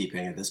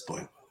gatekeeping at this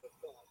point.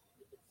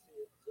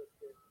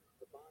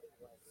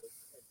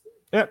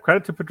 Yeah,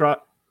 credit to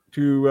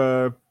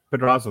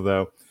Pedraza,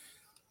 though.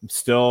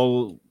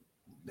 Still,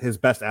 his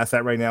best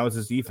asset right now is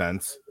his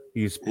defense.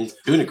 He's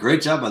doing a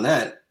great job on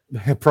that.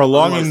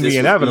 Prolonging the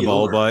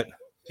inevitable, but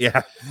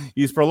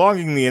he's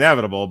prolonging the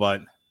inevitable,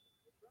 but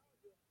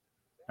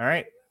all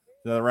right,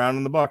 another round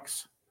in the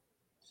books.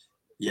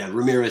 Yeah,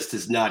 Ramirez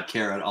does not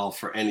care at all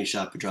for any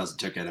shot Pedraza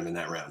took at him in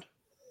that round.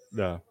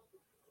 No.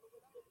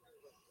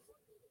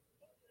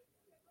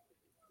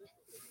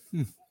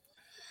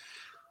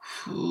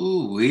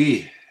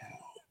 Ooh-wee.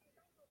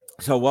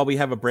 So while we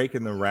have a break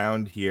in the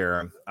round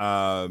here,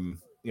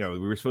 we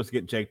were supposed to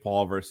get Jake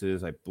Paul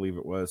versus, I believe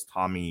it was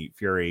Tommy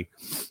Fury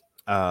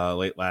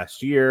late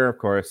last year, of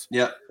course.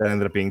 Yeah. That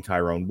ended up being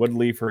Tyrone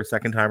Woodley for a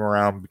second time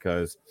around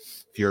because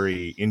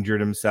Fury injured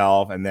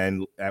himself. And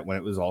then when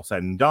it was all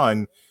said and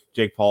done,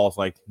 Jake Paul's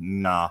like,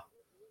 nah,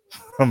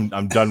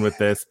 I'm done with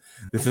this.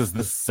 This is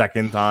the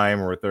second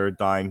time or third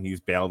time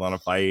he's bailed on a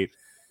fight.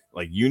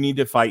 Like, you need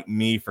to fight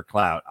me for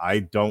clout. I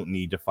don't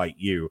need to fight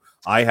you.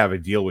 I have a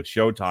deal with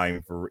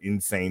Showtime for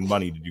insane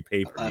money to do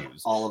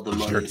pay-per-views. All of the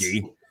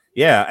money.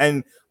 Yeah,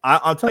 and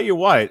I'll tell you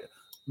what,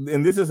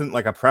 and this isn't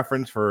like a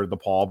preference for the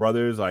Paul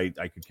brothers. I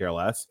could care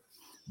less.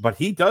 But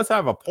he does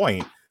have a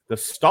point. The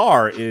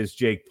star is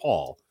Jake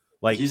Paul.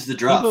 Like, he's the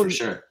draw for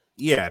sure.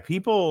 Yeah,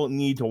 people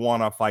need to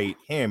want to fight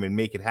him and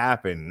make it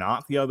happen,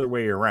 not the other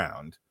way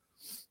around.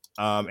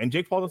 And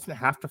Jake Paul doesn't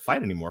have to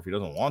fight anymore if he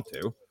doesn't want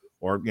to.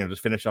 Or,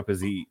 just finish up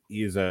he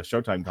is a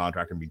Showtime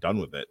contract and be done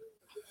with it.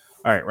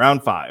 All right,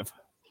 round 5.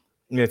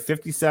 We have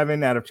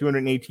 57 out of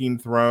 218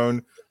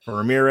 thrown for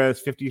Ramirez,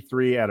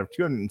 53 out of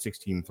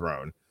 216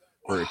 thrown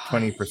for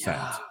 20%.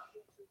 Yeah.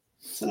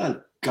 It's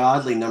an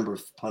ungodly number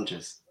of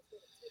punches.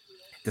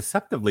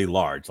 Deceptively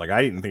large. Like,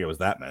 I didn't think it was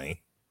that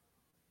many.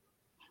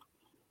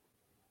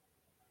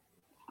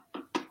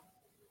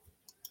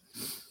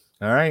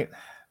 All right.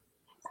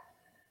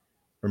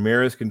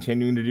 Ramirez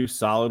continuing to do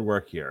solid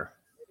work here.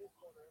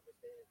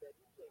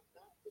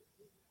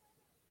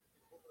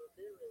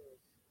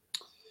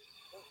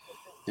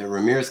 Yeah,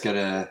 Ramirez got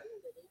to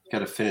got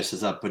to finish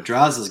this up.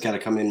 Pedraza's got to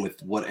come in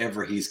with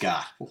whatever he's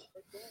got.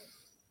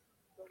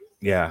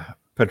 Yeah,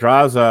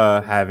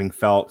 Pedraza, having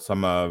felt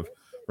some of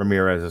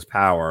Ramirez's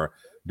power,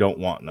 don't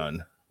want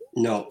none.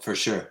 No, for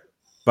sure.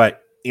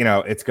 But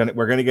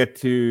we're gonna get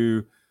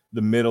to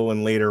the middle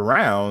and later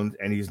round,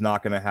 and he's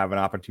not gonna have an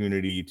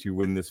opportunity to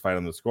win this fight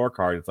on the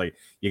scorecard. It's like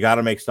you got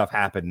to make stuff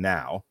happen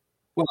now.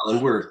 Well,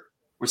 and we're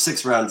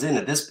 6 rounds in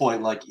at this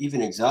point. Like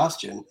even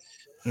exhaustion,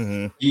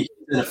 he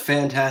did a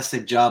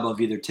fantastic job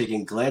of either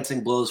taking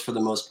glancing blows for the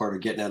most part or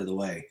getting out of the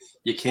way.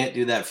 You can't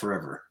do that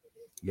forever.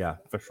 Yeah,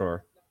 for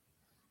sure.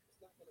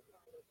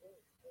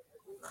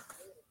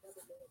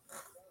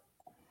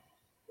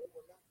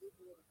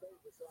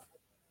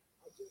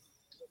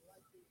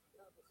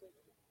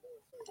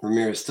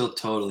 Ramirez still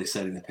totally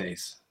setting the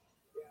pace.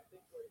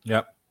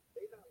 Yep.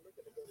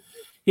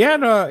 He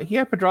had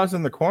Pedraza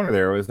in the corner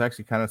there. I was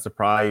actually kind of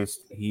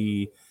surprised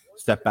he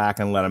stepped back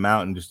and let him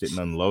out and just didn't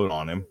unload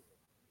on him.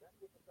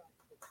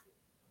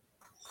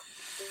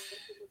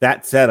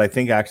 That said, I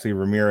think actually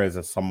Ramirez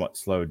has somewhat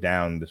slowed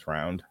down this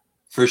round.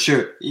 For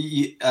sure.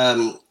 He's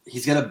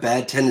got a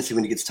bad tendency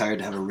when he gets tired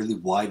to have a really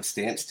wide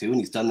stance too, and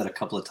he's done that a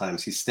couple of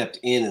times. He stepped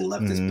in and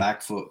left his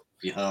back foot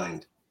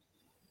behind.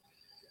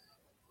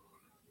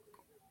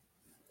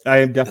 I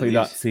am definitely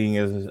not seeing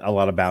a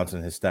lot of bounce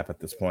in his step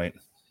at this point.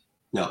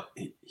 No,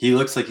 he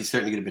looks like he's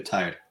starting to get a bit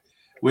tired,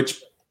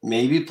 which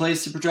maybe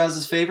plays to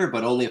Pedraza's favor,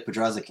 but only if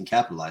Pedraza can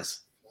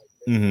capitalize.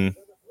 Mm-hmm.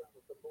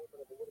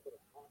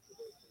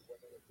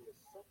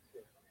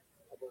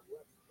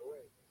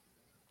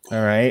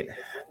 All right.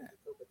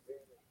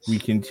 We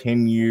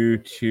continue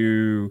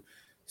to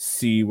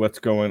see what's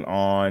going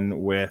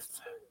on with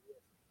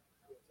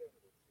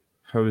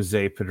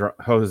Jose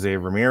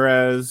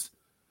Ramirez.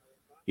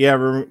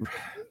 Yeah,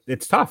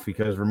 it's tough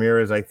because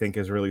Ramirez, I think,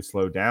 has really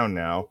slowed down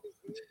now.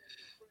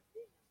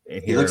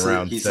 He looks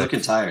like he's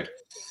looking tired.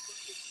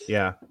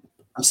 Yeah.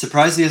 I'm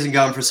surprised he hasn't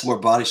gone for some more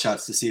body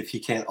shots to see if he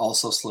can't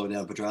also slow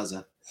down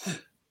Pedraza.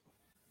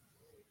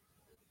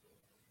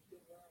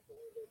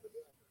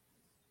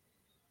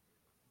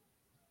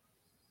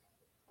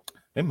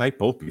 They might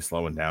both be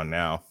slowing down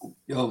now.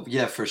 Oh,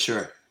 yeah, for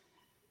sure.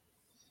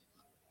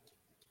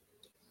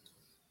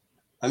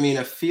 I mean,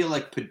 I feel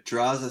like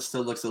Pedraza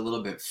still looks a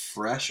little bit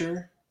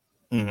fresher.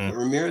 But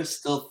Ramirez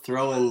still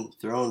throwing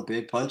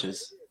big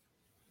punches.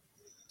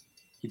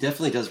 He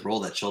definitely does roll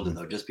that shoulder,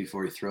 though, just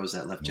before he throws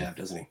that left jab,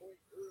 doesn't he?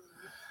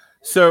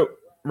 So,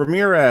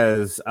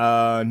 Ramirez,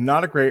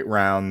 not a great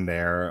round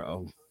there.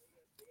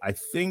 I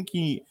think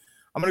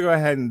I'm going to go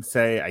ahead and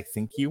say I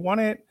think he won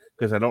it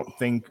because I don't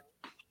think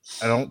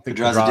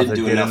Pedraza didn't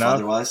do enough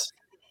otherwise.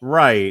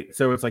 Right.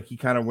 So it's like he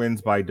kind of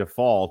wins by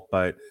default,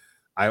 but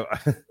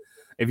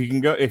if you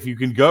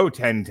can go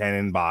 10-10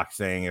 in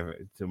boxing, if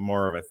it's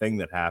more of a thing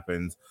that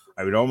happens,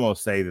 I would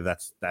almost say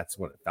that's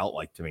what it felt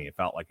like to me. It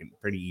felt like a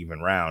pretty even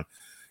round.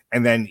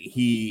 And then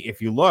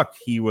if you looked,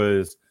 he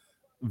was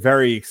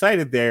very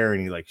excited there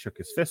and he like shook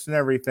his fist and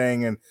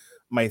everything. And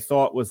my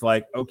thought was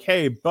like,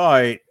 okay,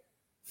 but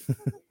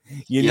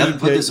you need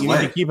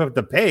to keep up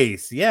the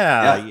pace.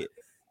 Yeah.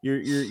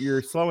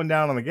 You're slowing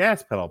down on the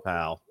gas pedal,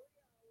 pal.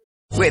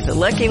 With the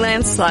Lucky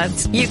Land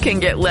Slots, you can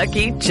get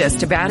lucky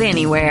just about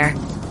anywhere.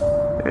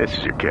 This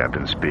is your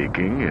captain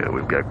speaking.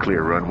 We've got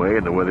clear runway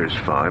and the weather's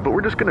fine, but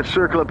we're just going to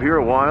circle up here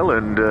a while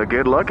and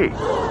get lucky.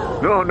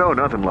 No,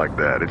 nothing like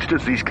that. It's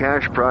just these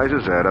cash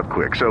prizes add up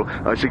quick. So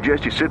I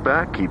suggest you sit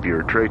back, keep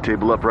your tray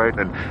table upright,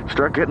 and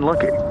start getting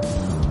lucky.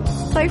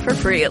 Play for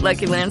free at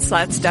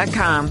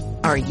LuckyLandSlots.com.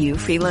 Are you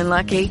feeling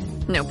lucky?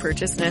 No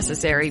purchase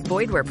necessary.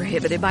 Void where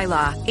prohibited by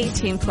law.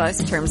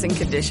 18+ terms and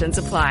conditions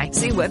apply.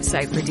 See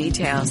website for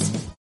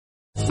details.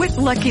 With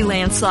Lucky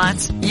Land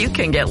Slots, you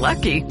can get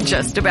lucky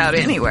just about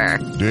anywhere.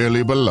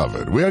 Dearly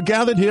beloved, we are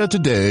gathered here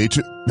today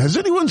to... Has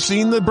anyone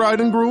seen the bride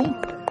and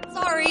groom?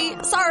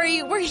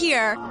 Sorry, we're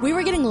here. We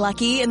were getting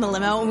lucky in the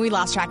limo and we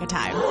lost track of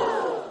time.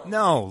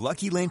 No,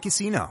 Lucky Land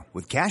Casino,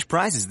 with cash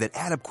prizes that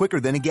add up quicker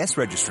than a guest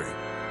registry.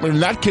 In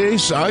that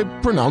case, I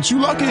pronounce you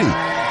lucky.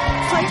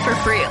 Play for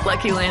free at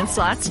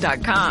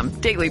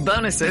LuckyLandSlots.com. Daily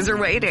bonuses are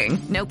waiting.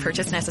 No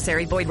purchase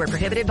necessary. Void where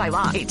prohibited by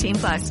law.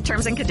 18+.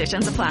 Terms and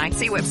conditions apply.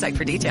 See website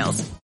for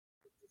details.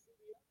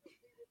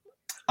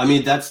 I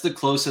mean, that's the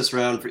closest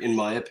round, in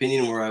my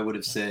opinion, where I would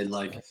have said,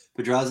 like,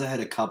 Pedraza had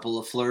a couple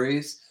of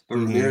flurries, but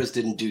Ramirez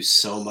didn't do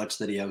so much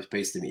that he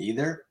outpaced him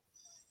either.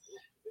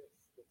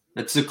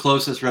 That's the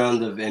closest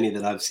round of any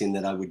that I've seen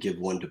that I would give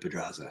one to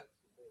Pedraza.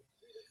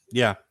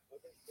 Yeah.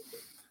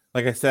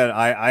 Like I said,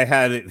 I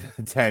had it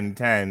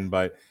 10-10,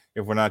 but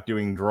if we're not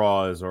doing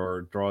draws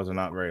or draws are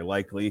not very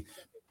likely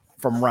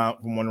from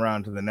one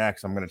round to the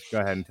next, I'm going to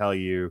go ahead and tell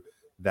you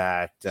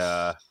that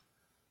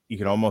you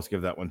can almost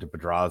give that one to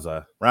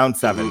Pedraza. Round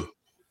 7.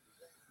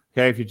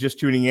 Okay, if you're just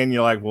tuning in,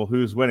 you're like, well,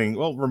 who's winning?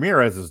 Well,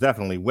 Ramirez is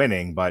definitely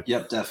winning, but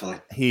yep, definitely.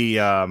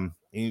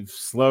 He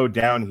slowed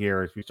down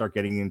here as we start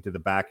getting into the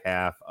back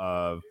half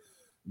of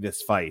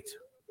this fight.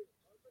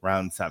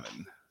 Round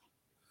 7.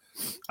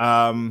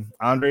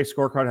 Andre's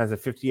scorecard has a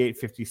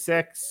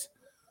 58-56.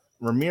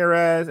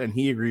 Ramirez, and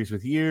he agrees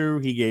with you.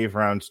 He gave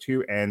rounds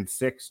 2 and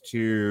 6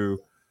 to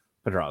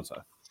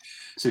Pedraza.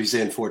 So you're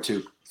saying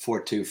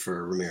 4-2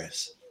 for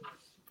Ramirez?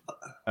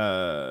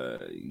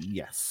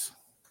 Yes.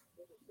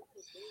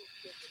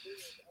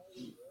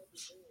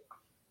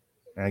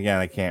 And again,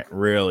 I can't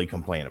really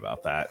complain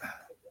about that.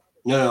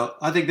 No,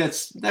 I think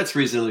that's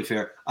reasonably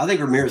fair. I think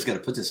Ramirez got to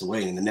put this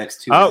away in the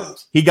next 2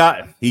 rounds. He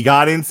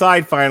got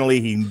inside finally.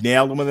 He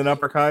nailed him with an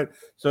uppercut,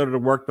 so to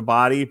work the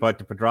body. But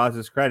to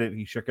Pedraza's credit,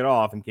 he shook it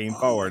off and came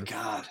forward. Oh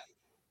my God!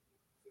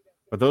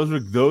 But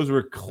those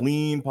were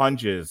clean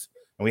punches,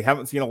 and we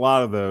haven't seen a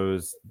lot of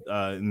those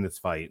in this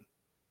fight.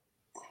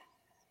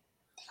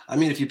 I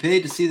mean, if you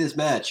paid to see this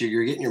match,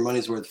 you're getting your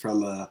money's worth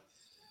from a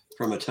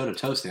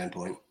toe-to-toe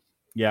standpoint.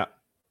 Yeah.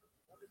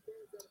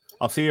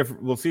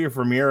 We'll see if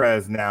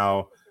Ramirez,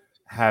 now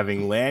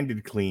having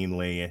landed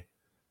cleanly,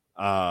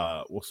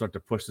 will start to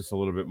push this a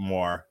little bit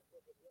more.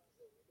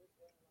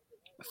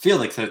 I feel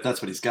like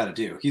that's what he's got to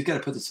do. He's got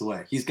to put this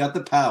away. He's got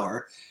the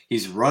power.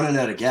 He's running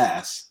out of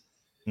gas.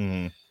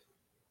 Mm-hmm.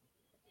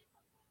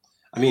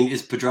 I mean,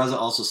 is Pedraza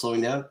also slowing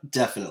down?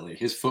 Definitely.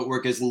 His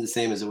footwork isn't the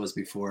same as it was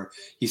before.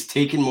 He's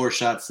taken more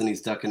shots than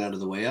he's ducking out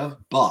of the way of,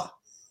 but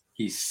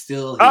he's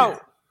still here.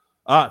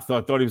 So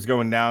I thought he was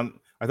going down.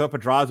 I thought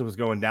Pedraza was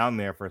going down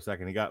there for a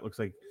second. Looks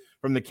like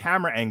from the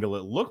camera angle,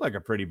 it looked like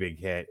a pretty big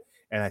hit.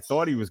 And I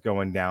thought he was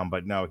going down,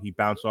 but no, he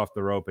bounced off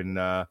the rope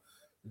and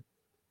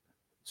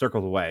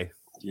circled away.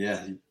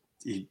 Yeah,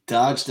 he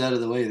dodged out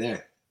of the way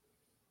there.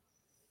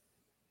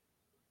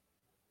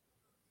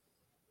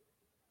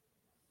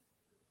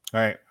 All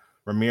right.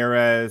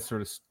 Ramirez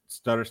sort of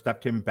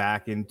stepped him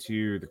back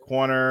into the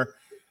corner.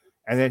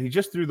 And then he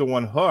just threw the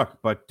one hook,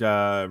 but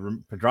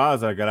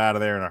Pedraza got out of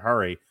there in a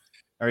hurry.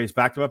 All right, he's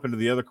backed him up into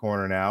the other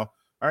corner now.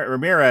 All right,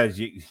 Ramirez,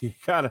 you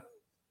gotta.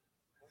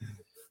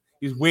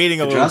 He's waiting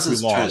a little too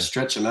long. Trying to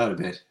stretch him out a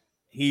bit.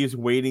 He's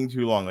waiting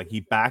too long. Like, he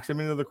backs him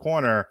into the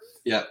corner.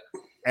 Yeah.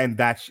 And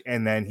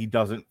then he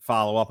doesn't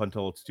follow up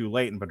until it's too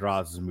late, and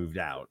Pedraza's moved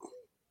out.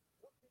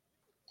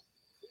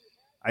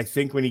 I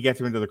think when he gets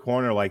him into the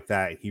corner like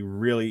that, he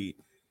really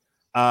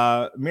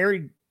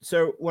married.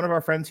 So one of our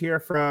friends here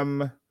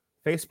from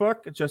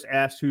Facebook just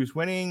asked who's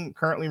winning.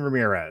 Currently,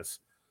 Ramirez.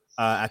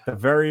 At the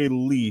very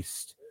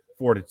least,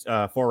 4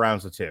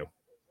 rounds to 2.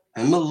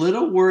 I'm a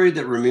little worried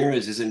that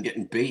Ramirez isn't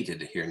getting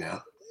baited here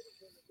now.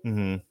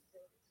 Mm-hmm.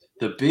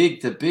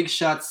 The big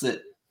shots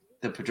that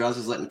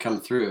Pedraza's letting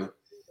come through,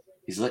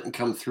 he's letting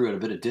come through at a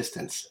bit of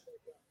distance.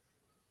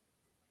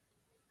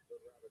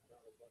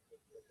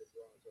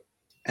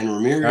 And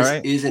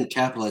Ramirez isn't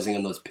capitalizing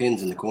on those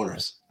pins in the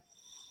corners.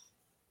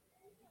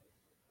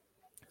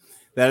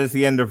 That is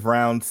the end of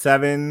round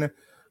 7.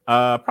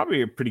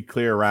 Probably a pretty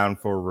clear round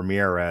for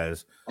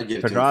Ramirez.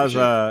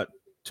 Pedraza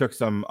took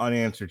some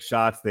unanswered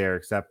shots there,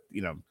 except,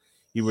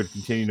 he would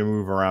continue to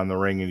move around the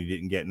ring and he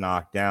didn't get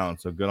knocked down.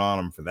 So good on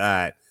him for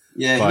that.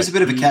 Yeah, he was a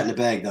bit of a cat in a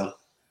bag, though.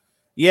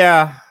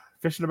 Yeah,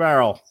 fish in a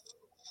barrel.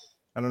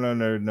 I don't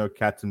know, no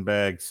cats in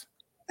bags.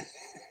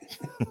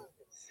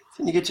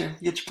 You get your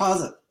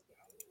paws up.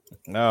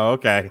 Oh,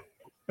 okay.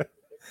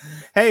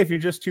 Hey, if you're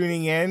just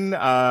tuning in,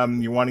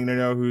 you're wanting to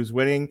know who's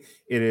winning,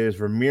 it is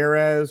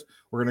Ramirez.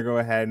 We're going to go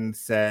ahead and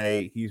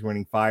say he's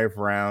winning 5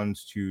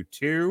 rounds to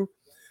 2.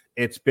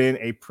 It's been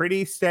a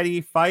pretty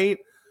steady fight.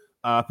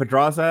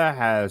 Pedraza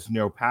has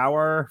no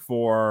power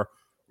for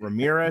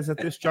Ramirez at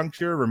this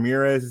juncture.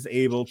 Ramirez is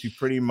able to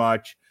pretty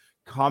much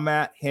come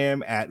at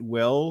him at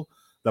will.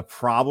 The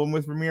problem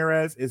with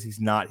Ramirez is he's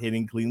not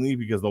hitting cleanly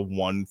because the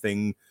one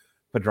thing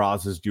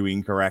Pedraza is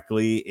doing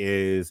correctly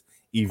is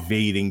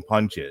evading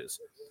punches.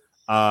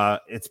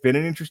 It's been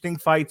an interesting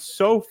fight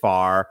so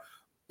far,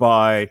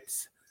 but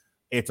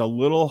it's a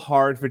little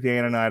hard for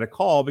Dan and I to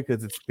call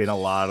because it's been a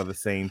lot of the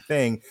same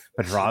thing.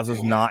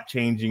 Pedraza's not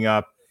changing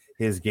up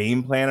his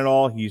game plan at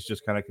all. He's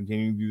just kind of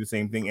continuing to do the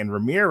same thing. And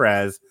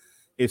Ramirez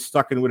is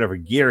stuck in whatever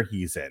gear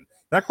he's in.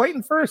 Not quite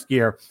in first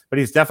gear, but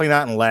he's definitely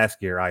not in last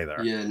gear either.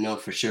 Yeah, no,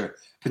 for sure.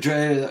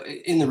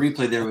 In the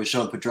replay there was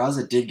shown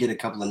Pedraza did get a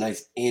couple of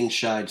nice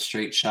inside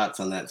straight shots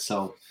on that.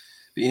 So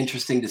be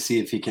interesting to see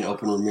if he can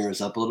open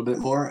Ramirez up a little bit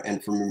more.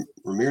 And from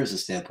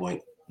Ramirez's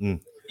standpoint,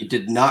 he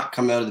did not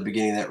come out of the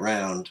beginning of that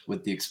round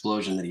with the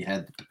explosion that he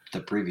had the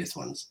previous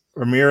ones.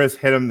 Ramirez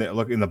hit him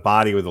in the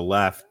body with the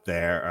left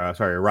there.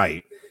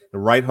 Right. The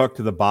right hook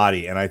to the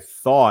body. And I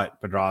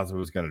thought Pedraza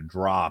was going to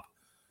drop,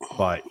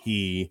 but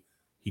he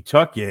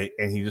took it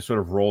and he just sort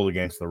of rolled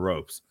against the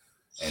ropes.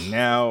 And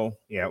now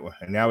we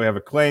have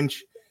a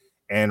clinch,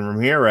 and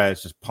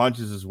Ramirez just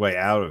punches his way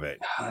out of it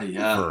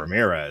for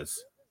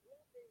Ramirez.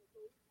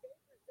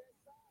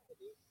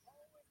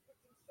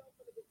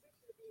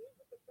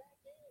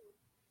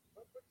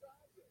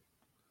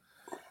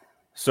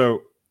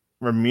 So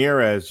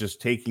Ramirez just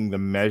taking the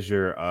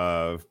measure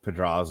of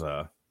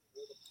Pedraza.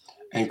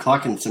 And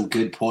clocking some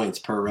good points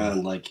per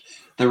round. Like,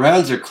 the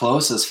rounds are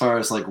close as far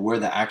as like where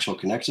the actual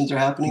connections are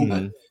happening,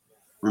 but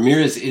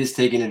Ramirez is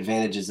taking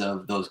advantages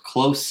of those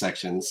close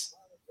sections,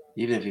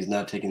 even if he's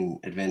not taking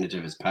advantage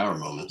of his power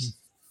moments.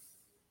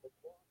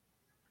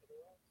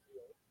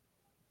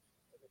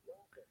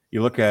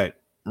 You look at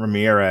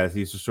Ramirez,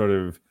 he's just sort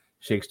of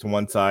shakes to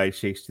one side,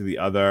 shakes to the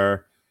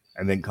other,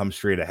 and then comes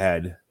straight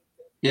ahead.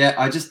 Yeah,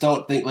 I just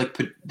don't think like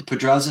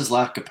Pedraza's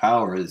lack of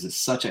power is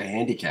such a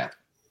handicap.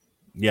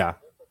 Yeah,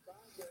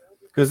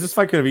 because this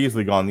fight could have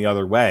easily gone the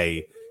other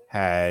way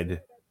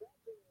had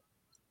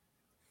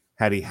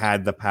he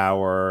had the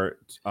power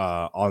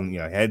on,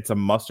 had some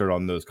mustard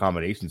on those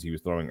combinations he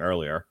was throwing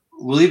earlier.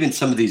 Well, even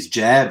some of these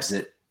jabs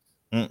that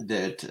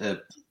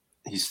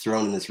he's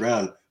thrown in this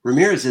round,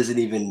 Ramirez isn't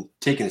even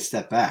taking a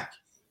step back.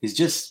 He's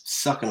just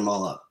sucking them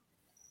all up.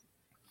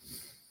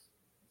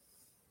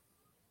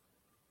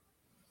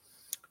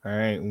 All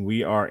right,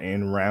 we are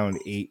in round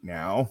 8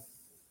 now.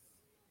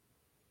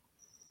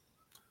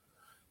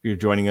 If you're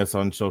joining us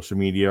on social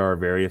media, our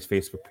various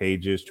Facebook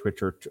pages,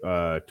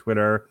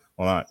 Twitter.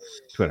 Well, not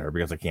Twitter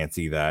because I can't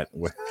see that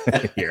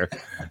here,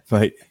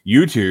 but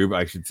YouTube,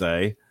 I should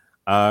say.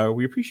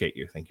 We appreciate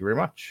you. Thank you very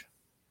much.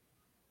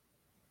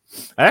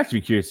 I'd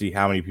actually be curious to see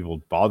how many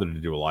people bothered to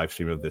do a live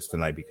stream of this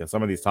tonight, because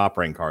some of these top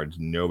rank cards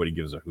nobody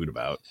gives a hoot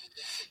about.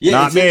 Yeah,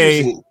 not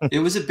me. It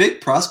was a big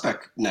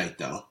prospect night,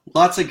 though.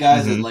 Lots of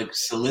guys that like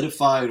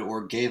solidified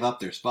or gave up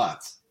their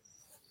spots.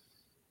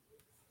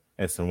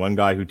 It's the one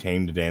guy who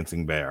tamed a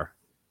dancing bear.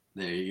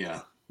 There you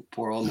go.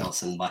 Poor old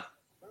Nelson. Bye.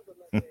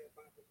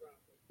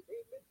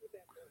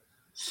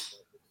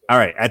 All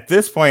right. At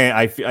this point,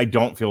 I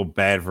don't feel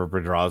bad for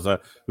Pedraza,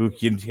 who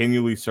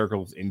continually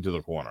circles into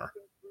the corner.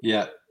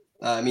 Yeah.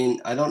 I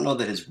mean, I don't know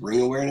that his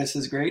ring awareness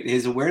is great.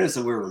 His awareness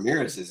of where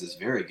Ramirez is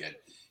very good.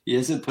 He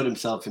hasn't put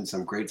himself in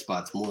some great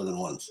spots more than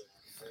once.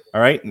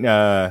 All right.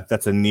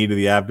 That's a knee to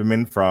the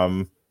abdomen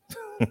from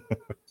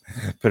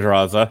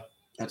Pedraza.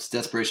 That's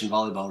desperation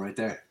volleyball right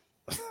there.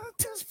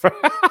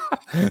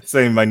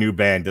 Saying my new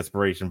band,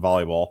 Desperation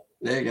Volleyball.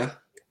 There you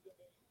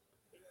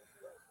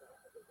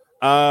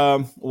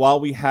go. While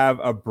we have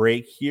a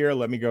break here,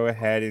 let me go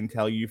ahead and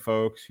tell you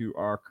folks who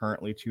are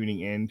currently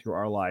tuning in to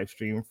our live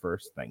stream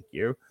first, thank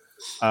you.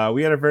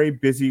 We had a very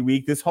busy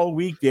week. This whole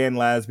week, Dan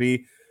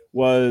Lasby,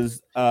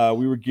 was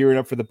we were gearing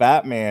up for the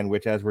Batman,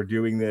 which, as we're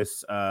doing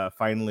this,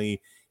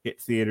 finally hit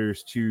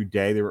theaters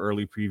today. There were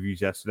early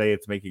previews yesterday.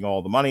 It's making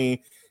all the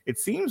money. It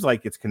seems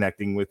like it's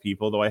connecting with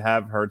people, though I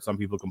have heard some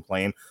people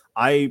complain.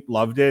 I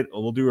loved it.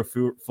 We'll do a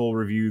full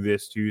review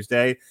this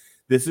Tuesday.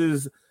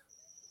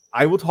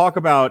 I will talk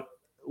about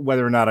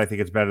whether or not I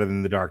think it's better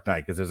than The Dark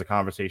Knight, because there's a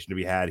conversation to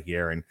be had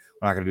here, and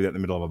we're not going to do that in the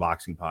middle of a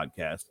boxing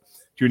podcast.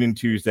 Tune in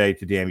Tuesday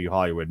to Damn You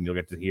Hollywood, and you'll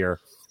get to hear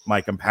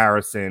my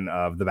comparison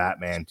of The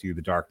Batman to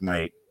The Dark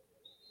Knight.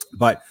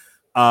 But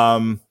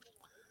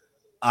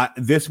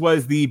this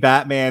was the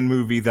Batman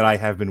movie that I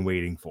have been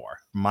waiting for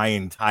my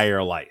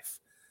entire life.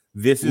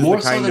 This is more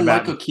the kind so than of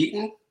Michael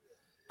Keaton.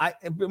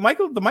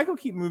 The Michael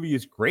Keaton movie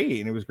is great,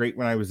 and it was great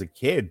when I was a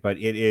kid, but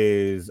it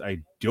is a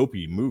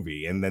dopey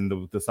movie, and then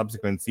the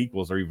subsequent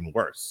sequels are even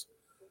worse.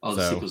 Oh,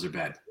 the sequels are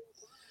bad.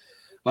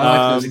 My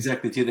wife knows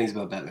exactly two things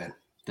about Batman: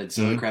 that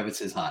Zoe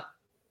Kravitz is hot.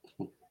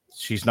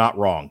 She's not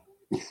wrong.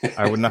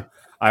 I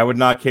would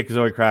not kick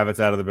Zoe Kravitz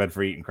out of the bed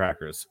for eating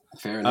crackers.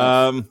 Fair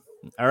enough.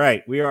 All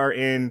right, we are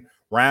in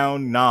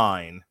round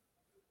 9.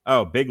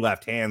 Oh, big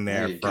left hand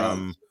there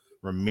from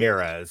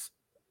Ramirez.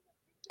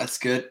 That's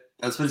good.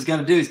 That's what he's got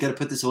to do. He's got to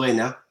put this away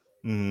now.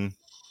 Mm-hmm.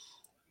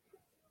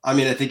 I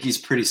mean, I think he's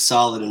pretty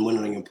solid in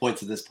winning in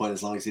points at this point,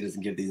 as long as he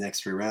doesn't give these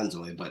next 3 rounds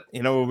away. But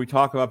when we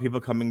talk about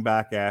people coming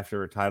back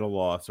after a title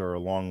loss or a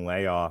long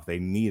layoff, they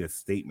need a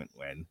statement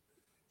win.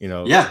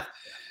 Yeah,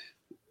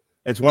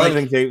 it's one of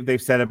the things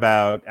they've said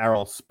about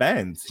Errol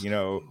Spence.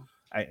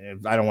 I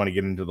don't want to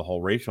get into the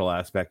whole racial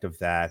aspect of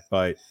that,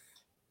 but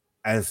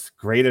as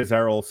great as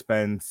Errol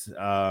Spence,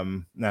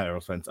 not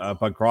Errol Spence,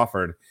 Bud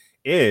Crawford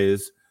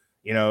is.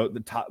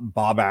 The top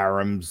Bob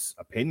Arum's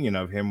opinion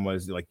of him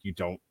was like, you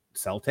don't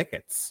sell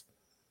tickets.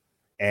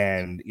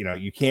 And,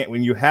 you can't,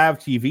 when you have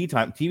TV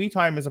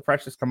time is a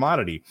precious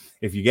commodity.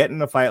 If you get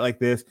in a fight like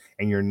this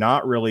and you're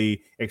not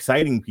really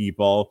exciting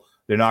people,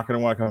 they're not going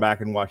to want to come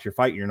back and watch your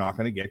fight. You're not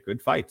going to get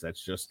good fights.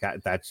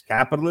 That's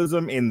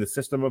capitalism in the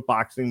system of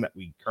boxing that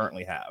we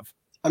currently have.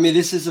 I mean,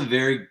 this is a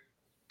very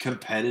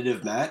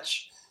competitive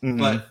match,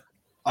 but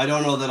I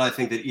don't know that I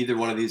think that either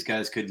one of these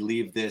guys could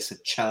leave this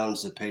a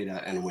challenge to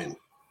Pedraza and win.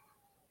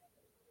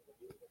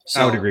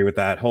 I would agree with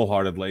that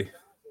wholeheartedly.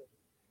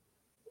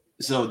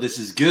 So this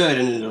is good,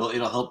 and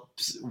it'll help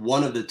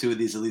one of the two of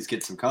these at least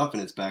get some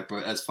confidence back.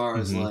 But as far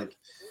as like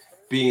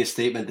being a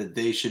statement that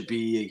they should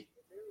be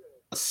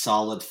a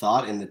solid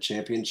thought in the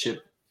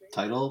championship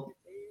title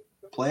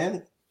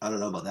plan, I don't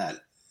know about that.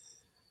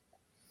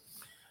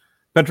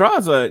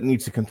 Pedraza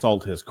needs to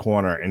consult his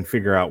corner and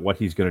figure out what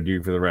he's going to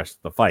do for the rest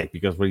of the fight,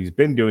 because what he's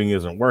been doing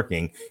isn't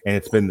working, and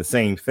it's been the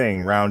same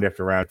thing round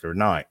after round after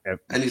night.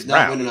 And he's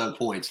not winning on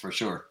points for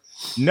sure.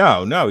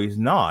 No, he's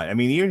not. I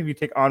mean, even if you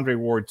take Andre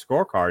Ward's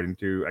scorecard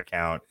into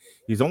account,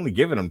 he's only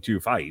given him 2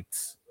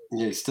 fights.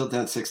 Yeah, he's still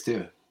down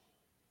 6-2.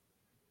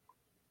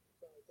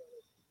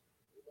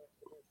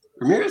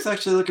 Ramirez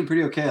actually looking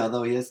pretty okay,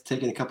 although he has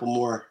taken a couple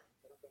more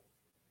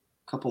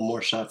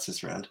shots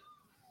this round.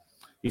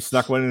 He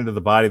snuck one into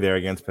the body there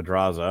against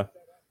Pedraza.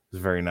 It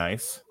was very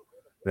nice.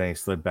 Then he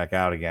slid back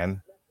out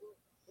again.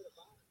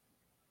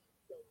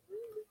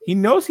 He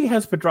knows he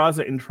has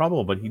Pedraza in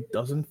trouble, but he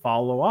doesn't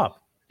follow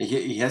up.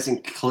 He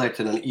hasn't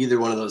collected on either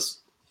one of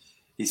those.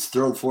 He's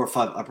thrown 4 or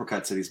 5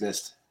 uppercuts that he's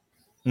missed.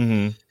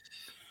 Mm-hmm.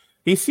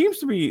 He seems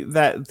to be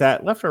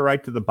that left or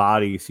right to the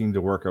body seemed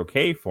to work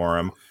okay for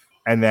him,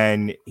 and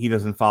then he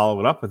doesn't follow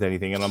it up with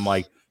anything. And I'm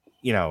like,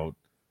 and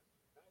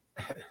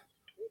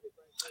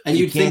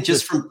you'd think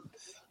just from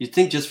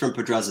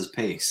Pedraza's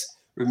pace,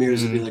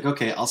 Ramirez would be like,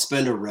 okay, I'll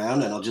spend a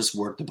round and I'll just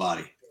work the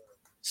body,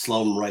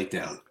 slow him right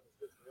down.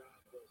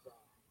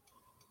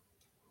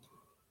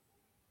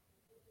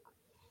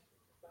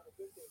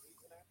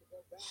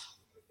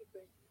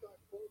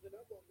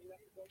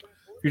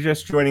 If you're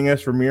just joining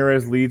us,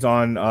 Ramirez leads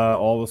on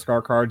all the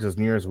scar cards as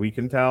near as we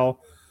can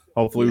tell.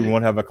 Hopefully, we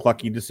won't have a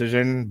clucky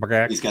decision.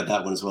 He's got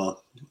that one as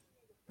well.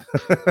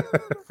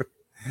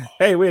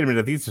 Hey, wait a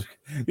minute! These are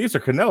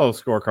Canelo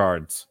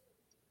scorecards,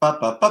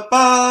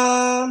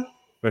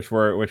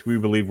 which we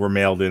believe were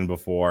mailed in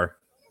before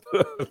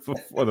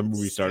the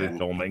movie started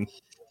filming.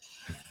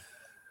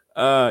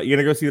 You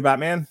gonna go see the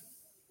Batman?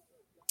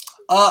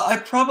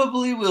 I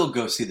probably will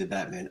go see the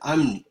Batman.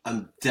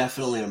 I'm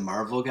definitely a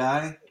Marvel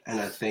guy. And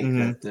I think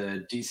that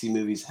the DC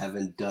movies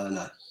haven't done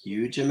a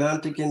huge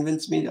amount to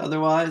convince me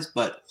otherwise,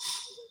 but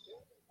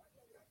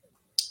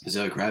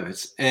Zoe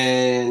Kravitz.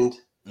 And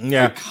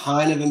I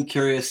kind of am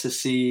curious to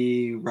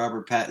see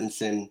Robert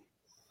Pattinson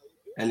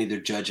and either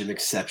judge him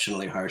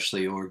exceptionally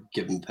harshly or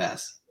give him a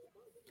pass.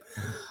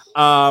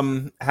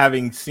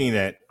 Having seen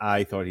it,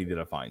 I thought he did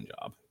a fine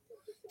job.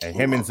 And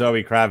him and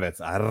Zoe Kravitz,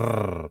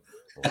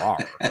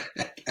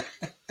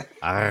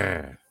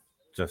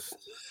 just...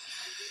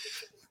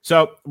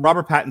 So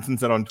Robert Pattinson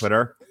said on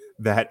Twitter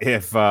that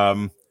if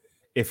the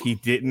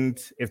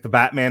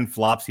Batman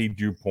flops, he'd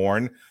do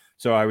porn.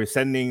 So I was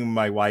sending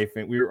my wife,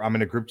 and I'm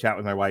in a group chat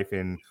with my wife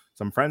and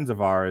some friends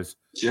of ours.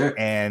 Sure.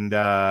 And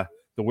the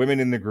women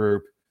in the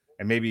group,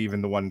 and maybe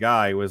even the one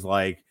guy, was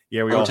like,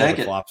 "Yeah, we all hope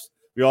it flops.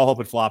 We all hope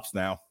it flops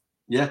now."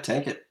 Yeah,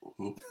 tank it.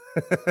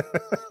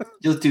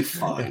 You'll do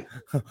fine.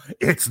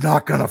 It's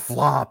not gonna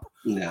flop.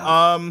 No.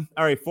 All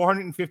right,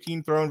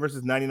 415 thrown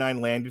versus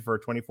 99 landed for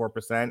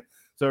 24%.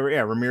 So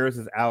yeah, Ramirez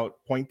is out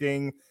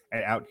pointing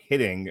and out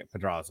hitting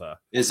Pedraza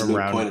from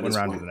one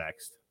round to the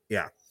next.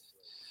 Yeah.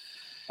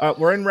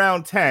 We're in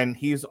round 10.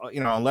 He's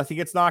unless he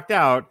gets knocked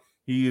out,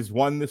 he's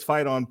won this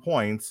fight on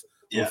points.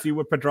 We'll see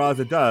what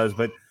Pedraza does,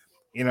 but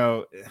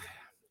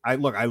I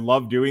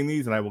love doing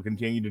these and I will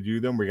continue to do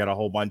them. We got a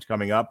whole bunch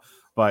coming up,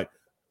 but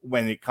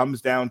when it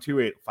comes down to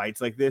it, fights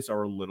like this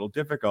are a little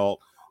difficult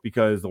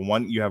because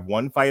you have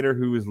one fighter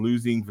who is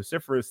losing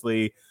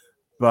vociferously,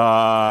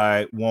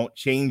 but won't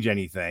change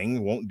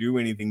anything, won't do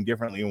anything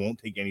differently, and won't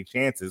take any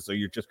chances. So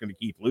you're just going to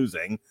keep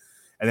losing.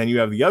 And then you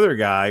have the other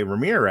guy,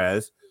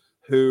 Ramirez,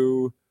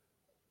 who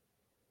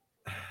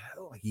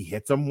he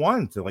hits him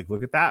once. So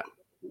look at that.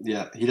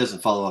 Yeah, he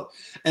doesn't follow up.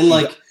 And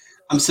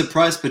I'm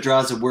surprised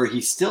Pedraza, where he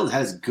still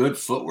has good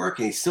footwork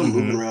and he's still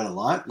moving around a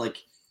lot.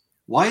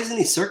 Why isn't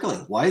he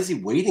circling? Why is he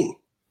waiting?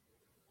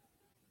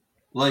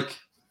 That's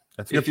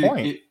a good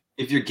point.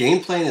 If your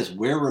game plan is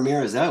wear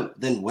Ramirez out,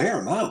 then wear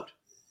him out.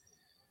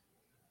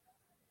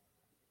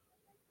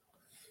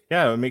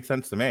 Yeah, it makes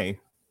sense to me.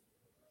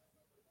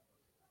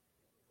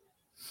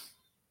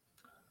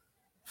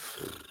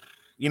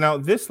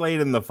 This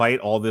late in the fight,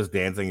 all this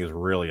dancing is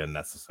really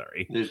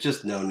unnecessary. There's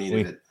just no need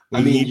of it.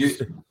 I mean,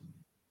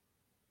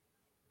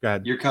 go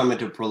ahead. Your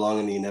comment of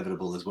prolonging the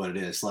inevitable is what it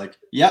is.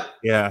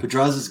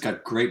 Pedraza's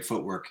got great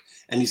footwork,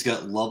 and he's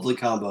got lovely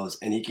combos,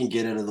 and he can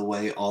get out of the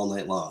way all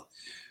night long.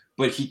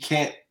 But he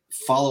can't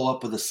follow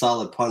up with a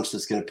solid punch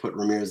that's going to put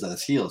Ramirez on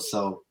his heels.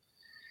 So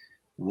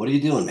what are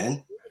you doing,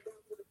 man?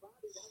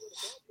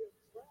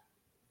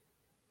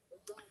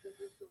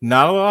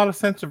 Not a lot of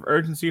sense of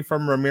urgency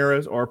from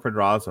Ramirez or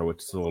Pedraza,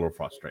 which is a little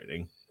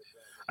frustrating.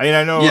 I mean,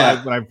 I know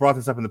when I brought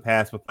this up in the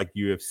past with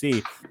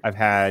UFC, I've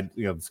had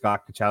the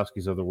Scott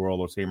Kachowskis of the world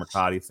or Sam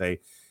Mercati say,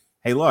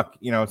 "Hey, look,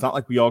 it's not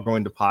like we all go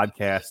into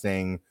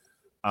podcasting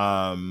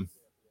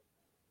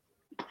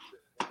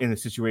in a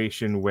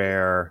situation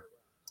where."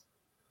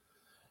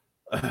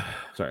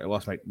 Sorry, I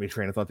lost my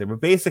train of thought there,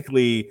 but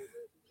basically,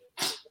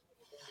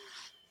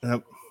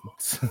 I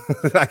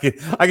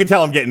can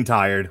tell I'm getting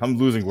tired. I'm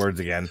losing words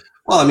again.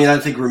 Well, I mean, I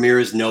think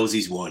Ramirez knows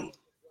he's won.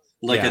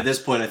 At this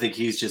point, I think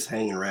he's just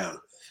hanging around.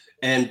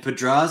 And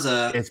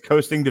Pedraza is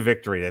coasting to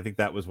victory. I think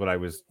that was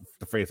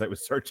the phrase I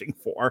was searching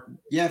for.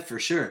 Yeah, for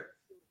sure.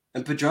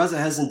 And Pedraza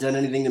hasn't done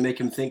anything to make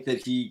him think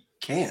that he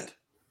can't.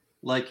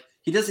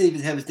 He doesn't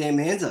even have his damn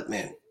hands up,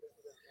 man.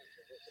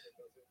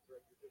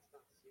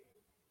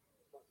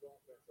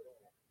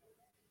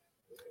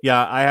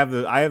 Yeah, I have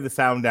the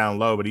sound down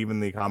low, but even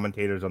the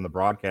commentators on the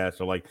broadcast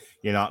are like,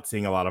 you're not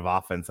seeing a lot of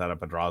offense out of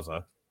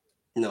Pedraza.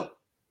 No.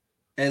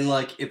 And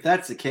if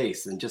that's the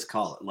case, then just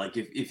call it.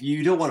 If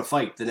you don't want to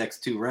fight the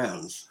next 2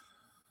 rounds,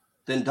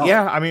 then don't.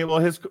 Yeah, I mean,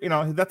 well,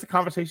 that's a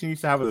conversation he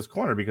used to have with his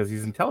corner because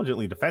he's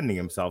intelligently defending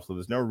himself, so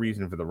there's no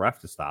reason for the ref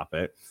to stop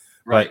it.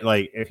 Right.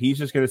 But if he's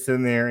just going to sit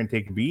in there and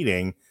take a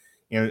beating,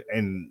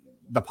 and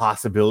the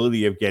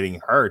possibility of getting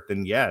hurt,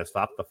 then yeah,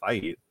 stop the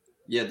fight.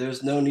 Yeah,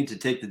 there's no need to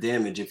take the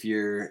damage if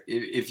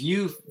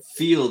you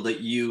feel that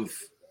you've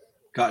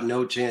got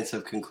no chance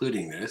of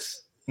concluding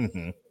this.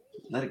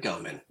 Let it go,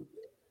 man.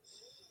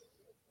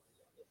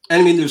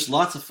 And I mean, there's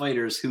lots of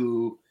fighters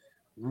who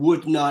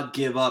would not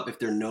give up if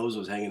their nose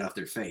was hanging off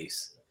their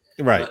face.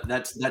 Right. But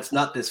that's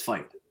not this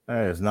fight.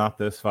 That is not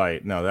this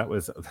fight. No, that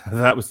was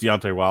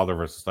Deontay Wilder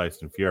versus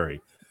Tyson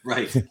Fury.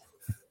 Right.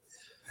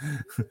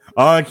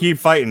 Oh, keep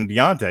fighting,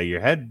 Deontay.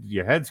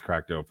 Your head's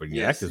cracked open.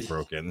 Your neck is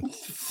broken.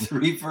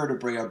 3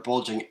 vertebrae are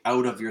bulging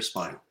out of your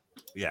spine.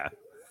 Yeah.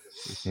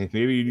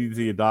 Maybe you need to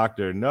see a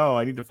doctor. No,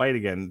 I need to fight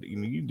again. You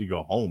need to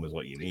go home is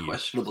what you need.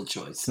 Questionable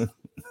choice.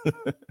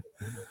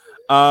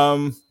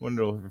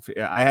 Wonder if,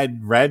 I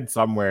had read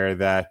somewhere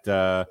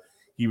that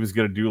he was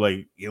gonna do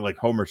like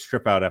Homer's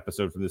strip out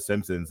episode from The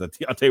Simpsons. That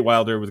Deontay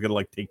Wilder was gonna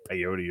like take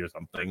peyote or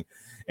something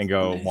and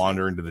go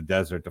wander into the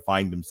desert to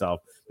find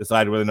himself,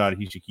 decide whether or not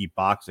he should keep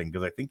boxing.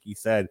 Because I think he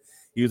said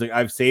he was like,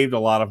 I've saved a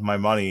lot of my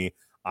money.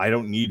 I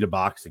don't need to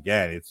box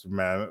again. It's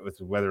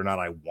whether or not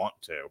I want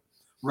to.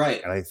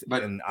 Right.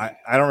 And I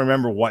don't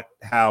remember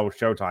how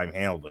Showtime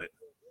handled it.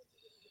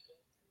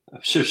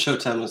 I'm sure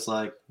Showtime was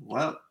like,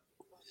 well,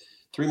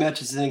 3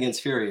 matches in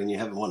against Fury and you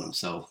haven't won them,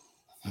 so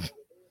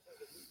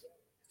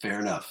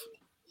fair enough.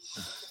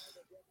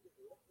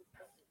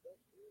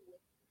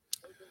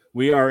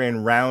 We are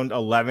in round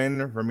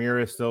 11.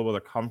 Ramirez still with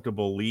a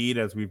comfortable lead,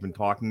 as we've been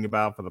talking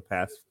about for the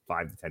past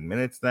 5 to 10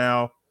 minutes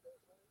now.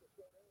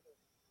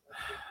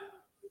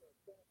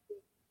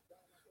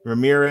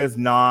 Ramirez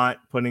not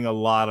putting a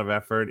lot of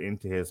effort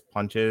into his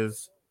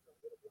punches.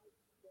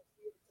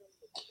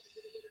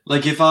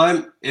 Like if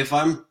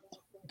I'm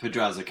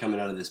Pedraza coming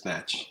out of this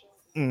match,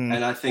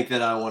 and I think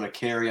that I want to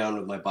carry on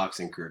with my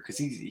boxing career because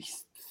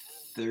he's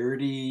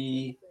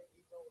 30,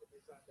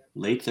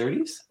 late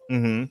 30s.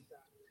 Mm-hmm.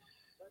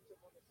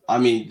 I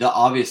mean, the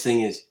obvious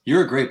thing is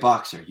you're a great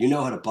boxer. You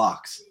know how to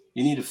box.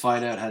 You need to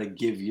find out how to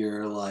give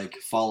your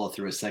follow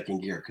through a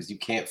second gear because you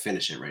can't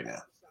finish it right now.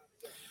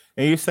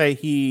 And you say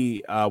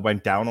he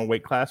went down a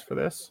weight class for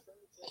this?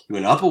 He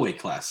went up a weight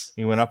class.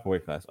 He went up a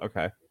weight class.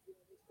 Okay.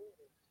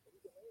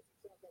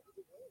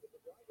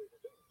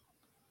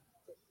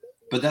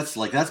 But that's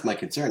my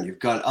concern. You've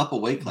gone up a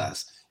weight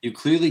class. You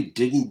clearly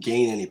didn't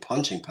gain any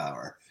punching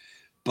power,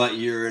 but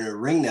you're in a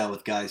ring now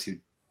with guys who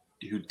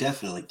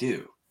definitely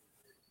do.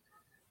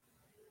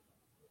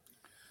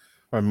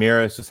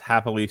 Ramirez just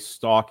happily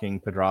stalking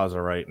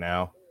Pedraza right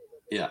now.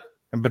 Yeah.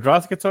 And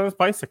Pedraza gets on his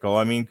bicycle.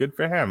 I mean, good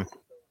for him.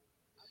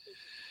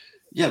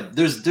 Yeah,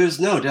 there's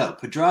no doubt.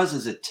 Pedraza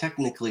is a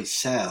technically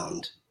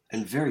sound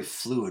and very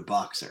fluid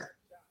boxer.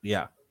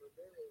 Yeah.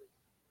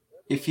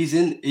 If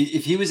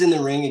he was in the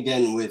ring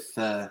again with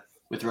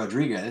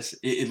Rodriguez,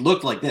 it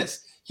looked like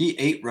this. He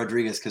ate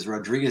Rodriguez because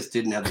Rodriguez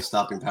didn't have the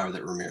stopping power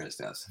that Ramirez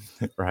does.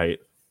 Right.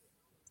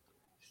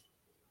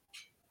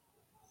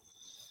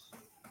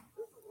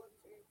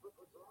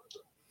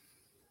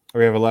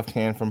 We have a left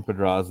hand from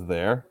Pedraza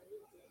there.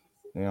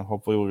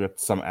 Hopefully we'll get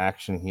some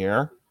action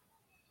here.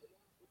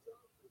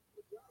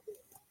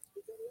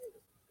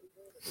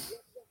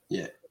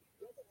 Yeah.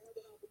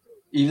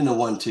 Even the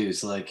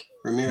 1-2s,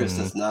 Ramirez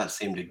does not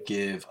seem to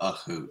give a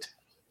hoot.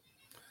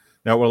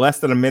 Now we're less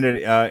than a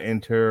minute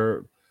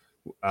into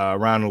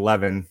round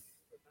 11.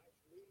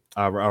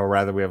 Or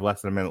rather, we have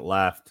less than a minute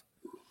left.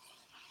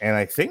 And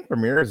I think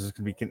Ramirez is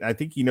going to be... I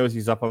think he knows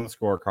he's up on the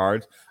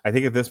scorecards. I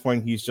think at this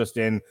point, he's just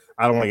in,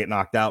 I don't want to get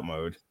knocked out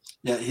mode.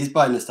 Yeah, he's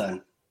biding his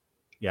time.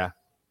 Yeah.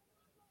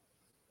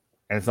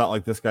 And it's not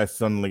like this guy's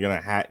suddenly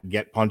going to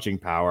get punching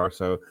power.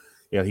 So,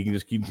 he can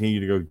just continue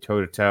to go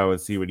toe-to-toe and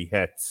see what he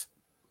hits.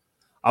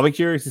 I'll be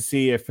curious to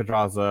see if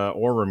Pedraza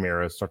or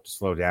Ramirez start to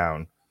slow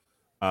down.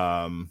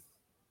 I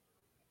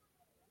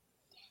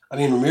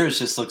mean, Ramirez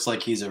just looks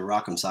like he's a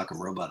rock'em sock'em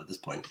robot at this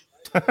point.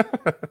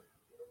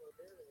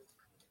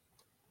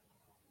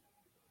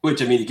 Which,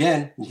 I mean,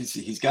 again,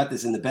 he's got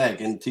this in the bag.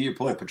 And to your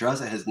point,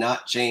 Pedraza has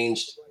not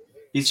changed.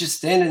 He's just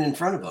standing in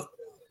front of him.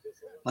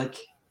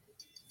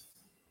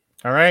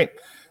 All right.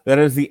 That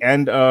is the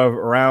end of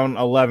round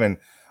 11.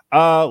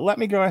 Let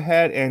me go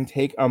ahead and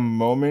take a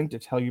moment to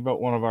tell you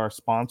about one of our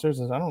sponsors,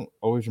 as I don't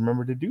always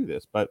remember to do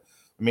this, but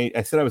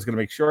I said I was going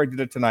to make sure I did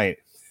it tonight.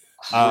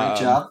 Great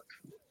job.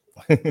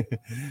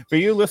 For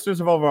you listeners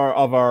of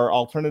our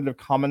alternative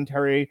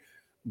commentary,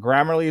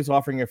 Grammarly is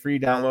offering a free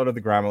download of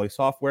the Grammarly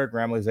software.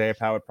 Grammarly's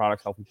AI-powered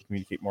products help people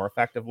communicate more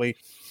effectively.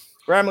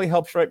 Grammarly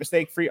helps write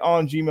mistake-free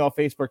on Gmail,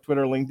 Facebook,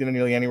 Twitter, LinkedIn, and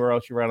nearly anywhere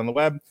else you write on the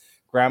web.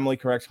 Grammarly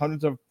corrects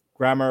hundreds of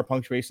grammar,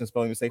 punctuation, and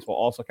spelling mistakes while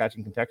also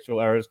catching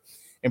contextual errors,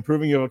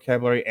 improving your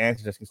vocabulary, and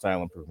suggesting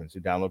style improvements.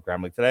 You download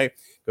Grammarly today.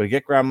 Go to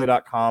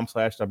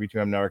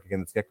getgrammarly.com/W2M Network. Again,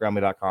 that's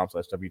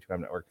getgrammarly.com/W2M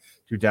Network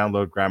to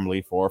download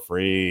Grammarly for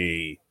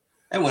free.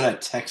 And when I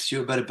text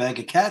you about a bag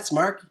of cats,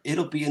 Mark,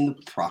 it'll be in the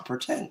proper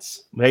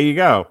tense. There you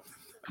go.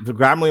 The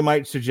Grammarly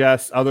might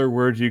suggest other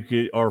words you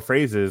could or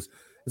phrases.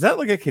 Is that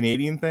like a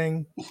Canadian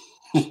thing?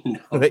 No,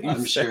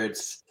 I'm sure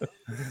it's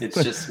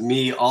just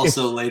me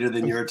also later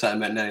than your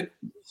time at night.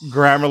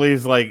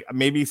 Grammarly's like,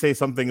 maybe say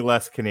something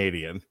less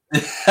Canadian.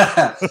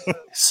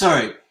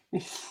 Sorry,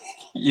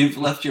 you've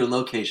left your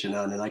location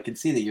on, and I can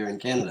see that you're in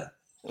Canada.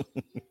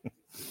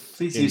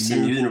 Please use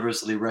some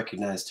universally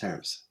recognized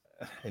terms.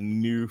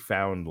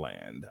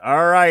 Newfoundland.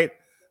 All right.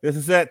 This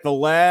is it. The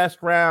last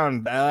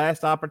round, the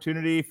last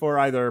opportunity for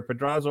either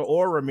Pedraza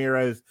or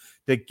Ramirez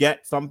to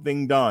get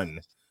something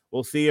done.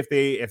 We'll see if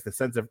the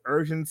sense of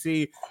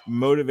urgency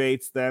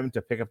motivates them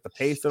to pick up the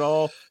pace at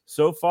all.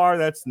 So far,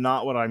 that's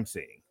not what I'm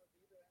seeing.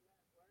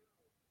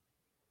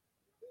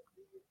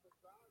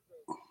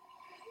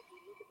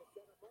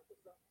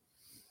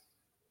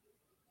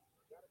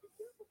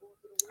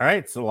 All right.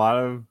 It's a lot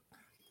of...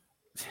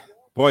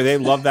 Boy, they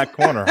love that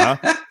corner, huh?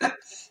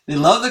 They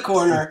love the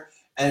corner.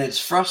 And it's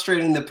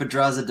frustrating that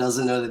Pedraza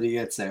doesn't know that he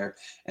gets there.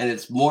 And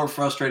it's more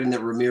frustrating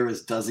that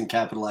Ramirez doesn't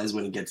capitalize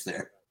when he gets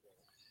there.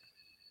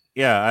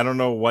 Yeah, I don't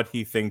know what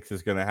he thinks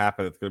is going to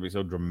happen. It's going to be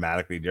so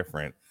dramatically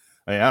different.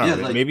 I mean, I don't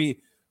know. Like,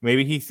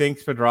 maybe he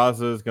thinks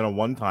Pedraza is going to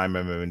one-time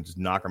him and just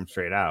knock him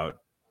straight out.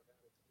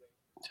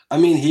 I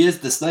mean, he is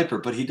the sniper,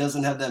 but he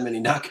doesn't have that many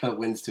knockout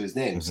wins to his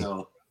name.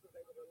 So,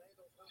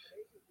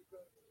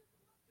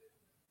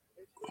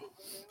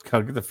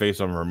 God, get the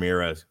face on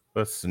Ramirez.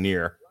 What a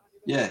sneer.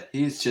 Yeah,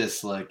 he's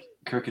just like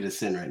crooked as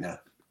sin right now.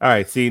 All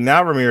right, see,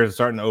 now Ramirez is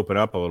starting to open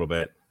up a little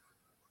bit.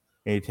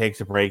 And he takes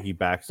a break. He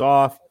backs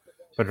off.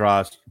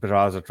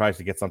 Pedraza tries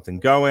to get something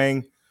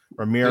going.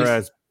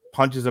 Ramirez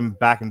punches him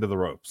back into the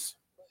ropes.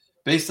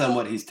 Based on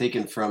what he's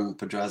taken from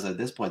Pedraza at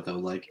this point, though,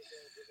 like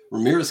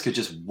Ramirez could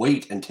just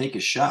wait and take a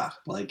shot.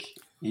 Like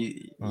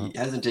he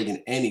hasn't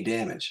taken any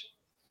damage.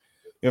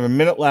 We have a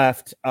minute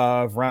left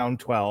of round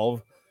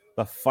 12,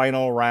 the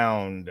final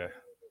round.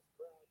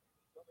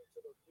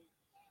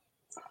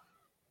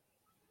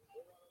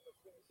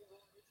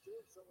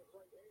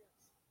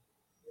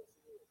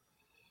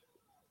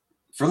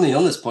 From the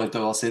illness point,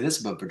 though, I'll say this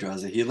about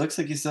Pedraza. He looks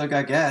like he's still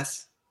got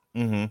gas.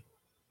 Mm-hmm.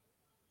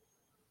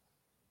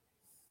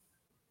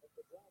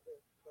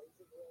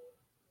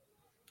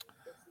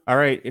 All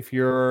right, if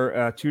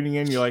you're tuning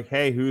in, you're like,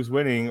 hey, who's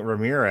winning?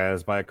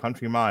 Ramirez by a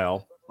country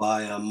mile.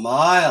 By a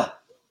mile.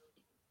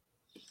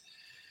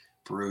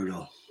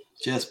 Brutal.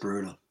 Just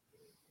brutal.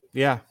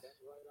 Yeah.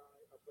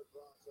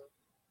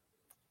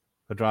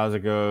 Pedraza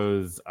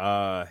goes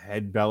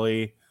head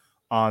belly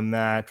on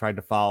that, tried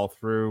to follow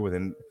through with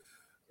an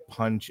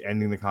punch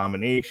ending the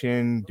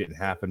combination. Didn't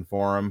happen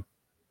for him.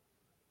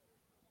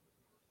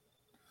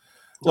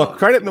 Look,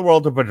 credit in the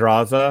world to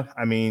Pedraza.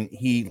 I mean,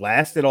 he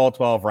lasted all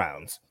 12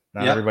 rounds.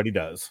 Not everybody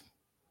does.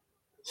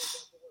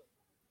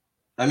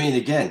 I mean,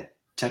 again,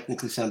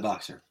 technically sound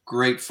boxer.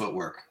 Great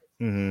footwork.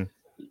 Mm-hmm.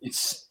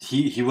 He's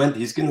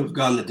going to have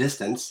gone the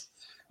distance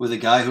with a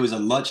guy who is a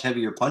much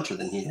heavier puncher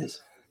than he is.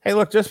 Hey,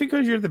 look, just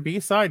because you're the B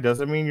side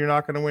doesn't mean you're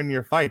not going to win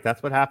your fight.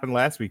 That's what happened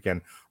last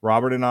weekend.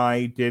 Robert and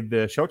I did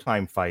the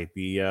Showtime fight,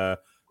 the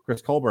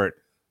Chris Colbert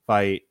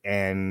fight,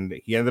 and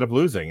he ended up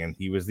losing. And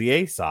he was the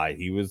A side.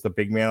 He was the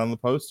big man on the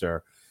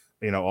poster.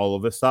 You know, all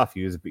of this stuff.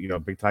 He was, a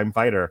big time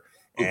fighter,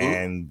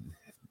 and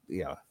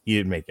he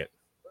didn't make it.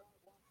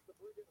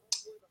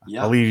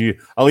 Yeah.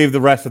 I'll leave the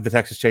rest of the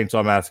Texas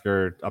Chainsaw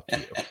Massacre up to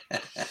you.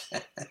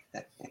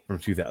 From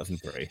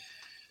 2003.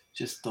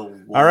 Just the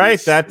one. All right,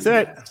 that's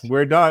it.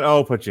 We're done.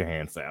 Oh, put your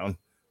hands down.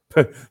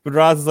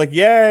 Pedraza's like,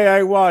 yay,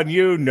 I won.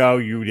 You know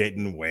you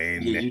didn't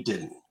win. Yeah, you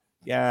didn't.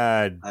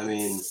 Yeah, I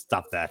mean,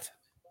 stop that.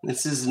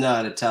 This is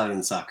not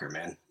Italian soccer,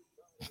 man.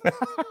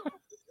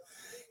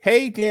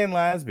 Hey, Dan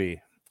Lasby,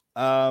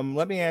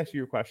 let me ask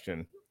you a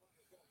question.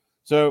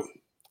 So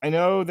I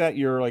know that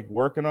you're like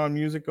working on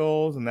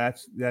musicals, and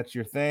that's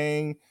your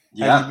thing.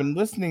 Yeah. Have you been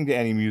listening to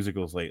any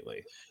musicals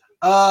lately?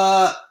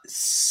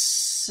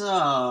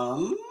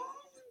 Some.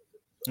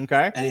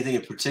 Okay. Anything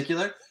in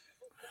particular?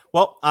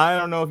 Well, I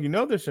don't know if you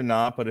know this or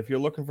not, but if you're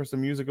looking for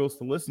some musicals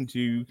to listen to,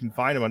 you can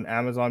find them on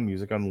Amazon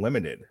Music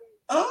Unlimited.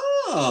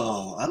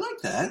 Oh, I like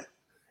that.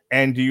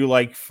 And do you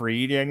like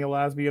free Daniel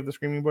Lasby of the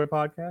Screaming Boy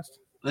podcast?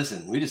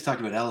 Listen, we just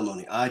talked about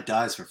alimony. I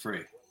dies for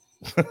free.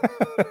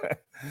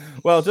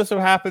 Well, it just so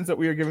happens that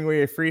we are giving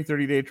away a free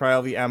 30-day trial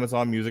of the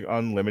Amazon Music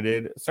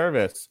Unlimited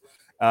service.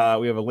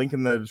 We have a link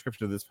in the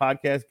description of this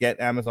podcast. Get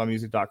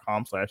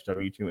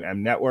amazonmusic.com/W2M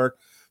network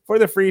for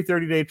the free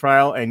 30-day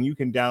trial, and you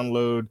can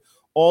download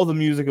all the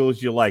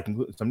musicals you like,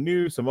 including some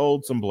new, some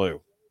old, some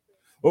blue.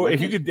 Oh,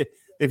 if you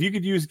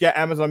could use Get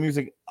Amazon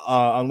Music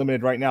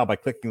Unlimited right now by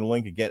clicking the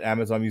link at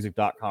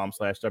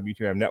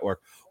getamazonmusic.com/W2M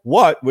network,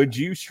 what would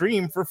you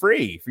stream for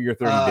free for your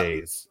 30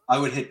 days? I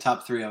would hit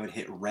top 3. I would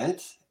hit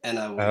Rent, and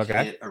I would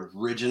hit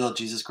Original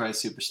Jesus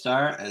Christ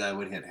Superstar, and I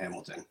would hit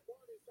Hamilton.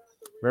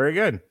 Very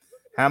good.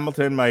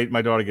 Hamilton, my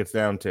daughter gets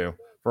down to.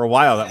 For a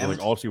while, that was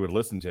like all she would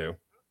listen to.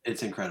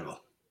 It's incredible.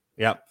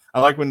 Yeah. I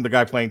like when the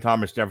guy playing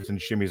Thomas Jefferson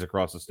shimmies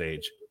across the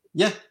stage.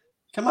 Yeah.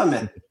 Come on,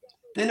 man.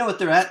 They know what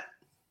they're at.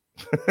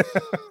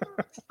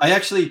 I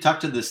actually talked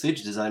to the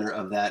stage designer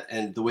of that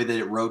and the way that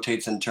it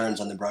rotates and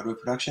turns on the Broadway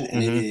production,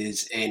 and it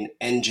is an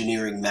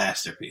engineering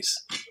masterpiece.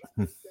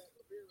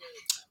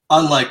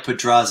 Unlike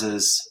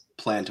Pedraza's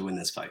plan to win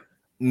this fight.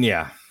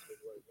 Yeah.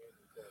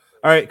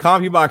 All right,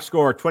 CompuBox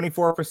score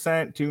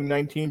 24% to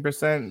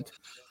 19%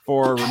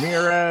 for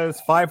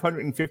Ramirez,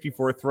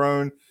 554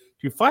 thrown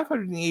to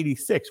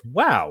 586.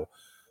 Wow.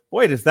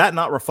 Boy, does that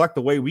not reflect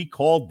the way we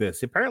called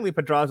this. Apparently,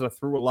 Pedraza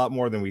threw a lot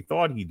more than we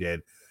thought he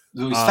did.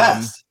 It was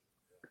fast.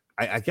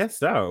 I guess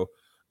so.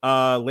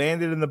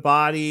 Landed in the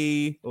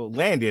body,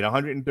 landed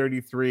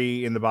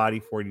 133 in the body,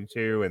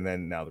 42, and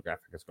then now the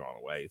graphic has gone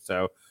away.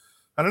 So,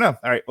 I don't know.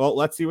 All right, well,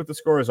 let's see what the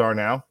scores are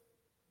now.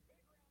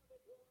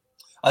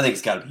 I think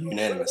it's got to be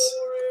unanimous.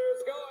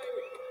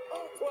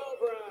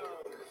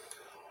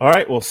 All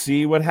right, we'll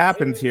see what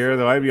happens here.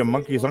 Though I'd be a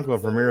monkey's uncle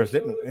if Ramirez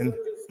didn't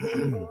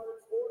win.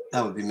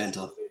 That would be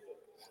mental.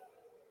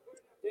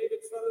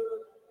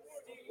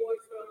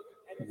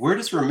 Where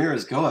does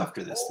Ramirez go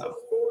after this, though?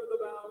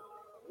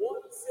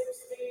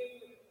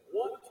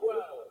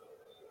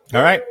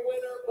 All right.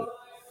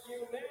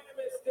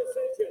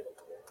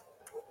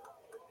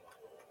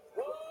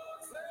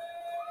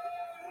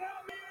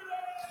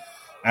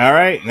 All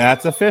right,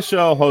 that's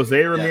official. Jose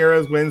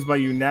Ramirez wins by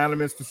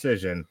unanimous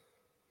decision.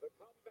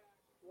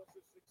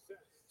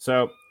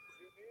 So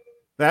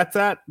that's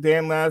that,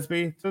 Dan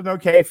Lasby. It's an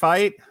okay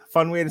fight.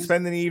 Fun way to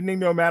spend an evening,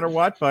 no matter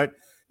what. But,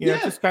 you know,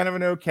 just kind of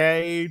an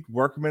okay,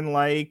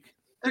 workmanlike.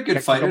 They're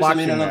good fighters. I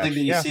mean, I don't think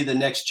that you see the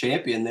next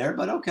champion there,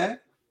 but okay.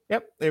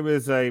 Yep, it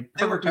was a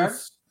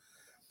purpose.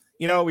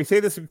 You know, we say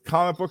this in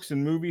comic books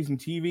and movies and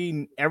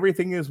TV.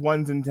 Everything is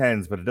 1s and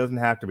 10s, but it doesn't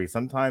have to be.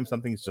 Sometimes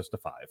something's just a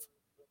 5.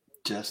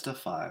 Just a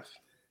 5.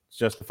 It's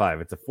just a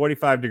 5. It's a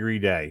 45-degree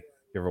day.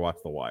 If you ever watch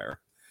The Wire.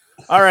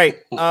 All right.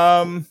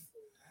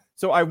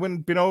 So I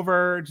been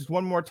over just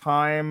one more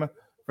time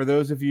for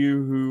those of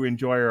you who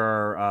enjoy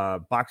our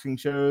boxing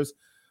shows.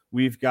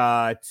 We've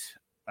got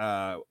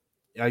a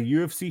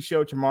UFC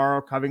show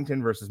tomorrow,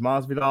 Covington versus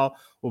Masvidal.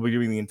 We'll be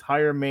doing the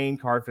entire main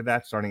card for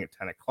that starting at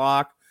 10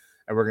 o'clock.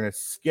 And we're going to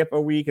skip a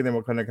week, and then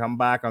we're going to come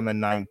back on the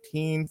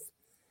 19th.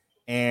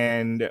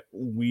 And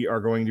we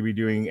are going to be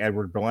doing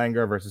Edward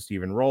Berlanga versus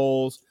Stephen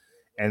Rolls.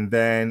 And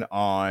then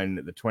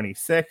on the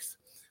 26th,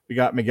 we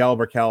got Miguel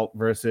Burkelt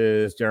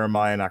versus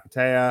Jeremiah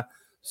Nakatea.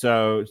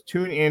 So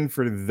tune in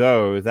for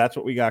those. That's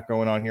what we got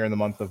going on here in the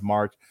month of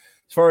March.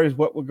 As far as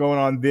what we're going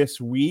on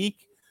this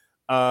week,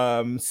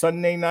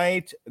 Sunday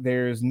night,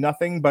 there's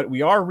nothing, but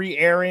we are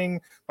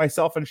re-airing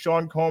myself and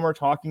Sean Comer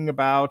talking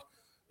about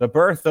the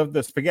birth of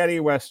the spaghetti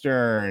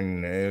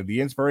Western,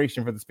 the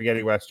inspiration for the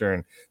spaghetti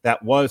Western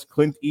that was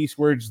Clint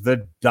Eastwood's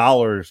The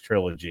Dollars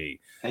trilogy.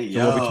 Hey,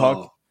 so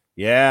we'll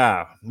be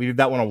we did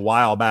that one a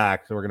while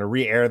back. So we're going to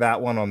re-air that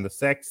one on the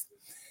 6th.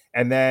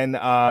 And then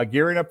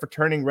gearing up for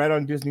Turning Red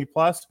on Disney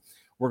Plus,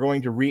 we're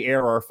going to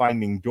re-air our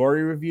Finding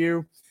Dory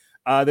review.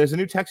 There's a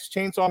new Texas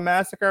Chainsaw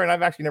Massacre, and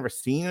I've actually never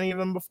seen any of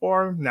them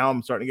before. Now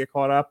I'm starting to get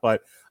caught up,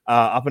 but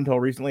up until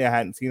recently, I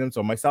hadn't seen them.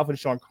 So myself and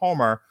Sean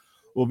Comer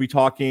will be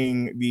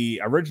talking the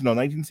original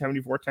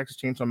 1974 Texas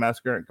Chainsaw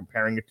Massacre and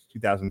comparing it to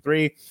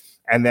 2003,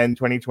 and then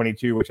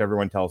 2022, which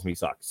everyone tells me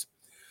sucks.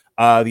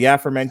 The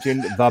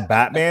aforementioned The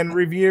Batman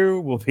review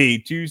will be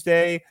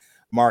Tuesday,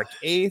 March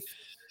 8th.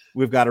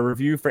 We've got a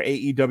review for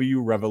AEW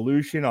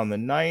Revolution on the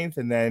 9th,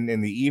 and then in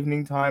the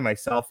evening time,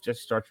 myself, Jesse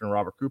Starcher, and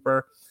Robert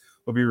Cooper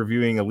will be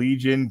reviewing a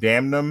Legion,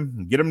 Damn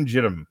Them, Get 'em,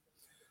 Jit 'em.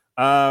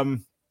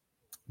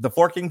 The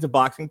Four Kings of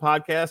Boxing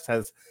podcast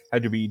has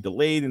had to be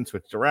delayed and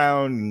switched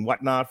around and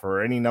whatnot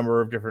for any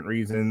number of different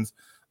reasons,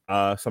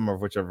 some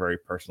of which are very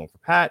personal for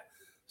Pat.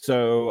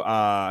 So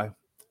I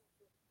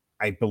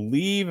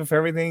believe if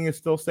everything is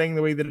still staying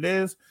the way that it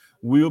is,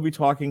 we will be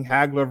talking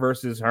Hagler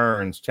versus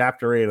Hearns,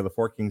 Chapter 8 of the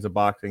Four Kings of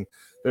Boxing,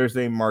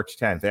 Thursday, March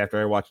 10th,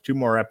 after I watch 2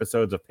 more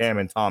episodes of Pam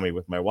and Tommy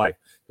with my wife.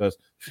 Because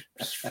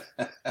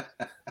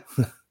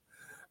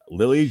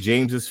Lily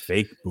James's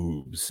fake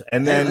boobs.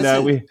 And then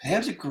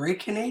Pam's a great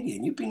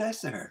Canadian. You'd be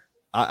nice to her.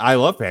 I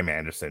love Pam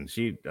Anderson.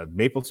 She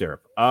maple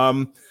syrup.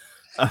 And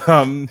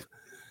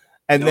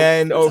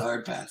then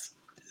hard pass.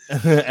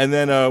 And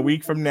then a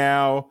week from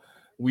now,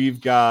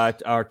 we've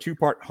got our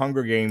 2-part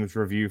Hunger Games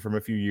review from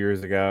a few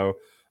years ago.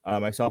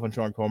 Myself and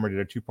Sean Comer did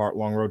a 2-part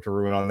Long Road to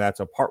Ruin on that.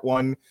 So part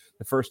 1,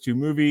 the first 2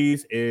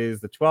 movies, is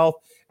the 12th,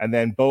 and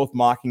then both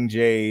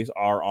Mockingjays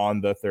are on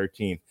the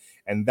 13th.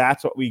 And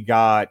that's what we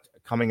got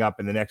coming up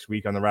in the next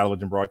week on the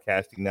Rattlevision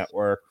Broadcasting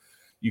Network.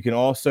 You can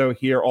also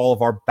hear all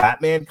of our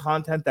Batman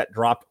content that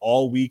dropped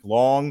all week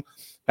long.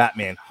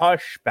 Batman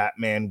Hush,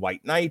 Batman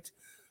White Knight,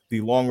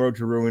 the Long Road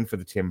to Ruin for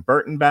the Tim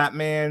Burton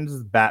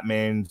Batmans,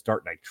 Batman's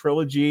Dark Knight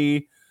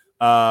trilogy,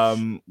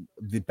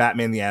 the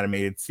Batman the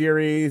Animated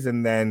Series,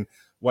 and then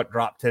what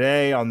dropped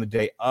today on the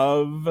day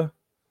of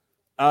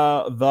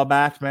the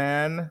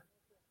Batman.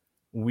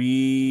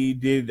 We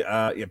did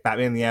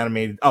Batman the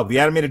Animated. Oh, the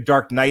Animated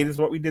Dark Knight is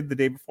what we did the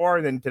day before.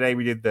 And then today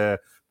we did the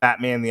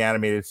Batman the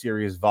Animated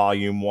Series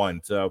Volume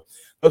 1. So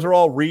those are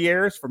all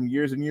re-airs from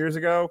years and years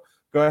ago.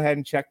 Go ahead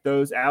and check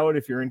those out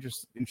if you're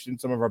interested in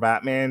some of our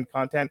Batman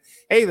content.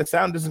 Hey, the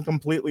sound isn't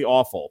completely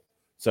awful.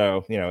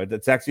 So, you know,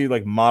 it's actually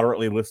like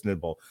moderately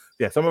listenable.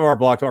 Yeah, some of our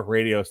Blog Talk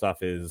Radio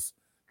stuff is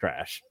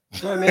trash.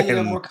 Sorry, man, you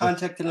got more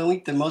contact in a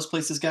week than most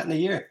places got in a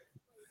year.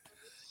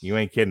 You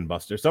ain't kidding,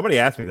 Buster. Somebody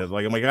asked me that,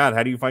 like, oh my God,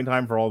 how do you find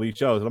time for all these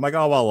shows? And I'm like,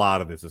 oh, well, a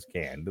lot of this is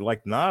canned. They're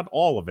like, not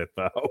all of it,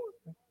 though.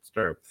 It's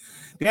true.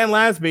 Dan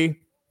Lasby,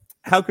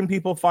 how can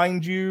people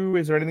find you?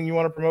 Is there anything you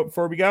want to promote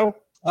before we go?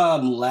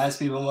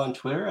 Lasby on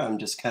Twitter. I'm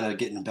just kind of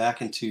getting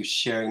back into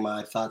sharing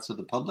my thoughts with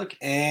the public.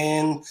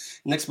 And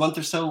next month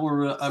or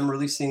so, I'm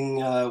releasing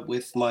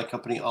with my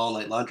company All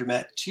Night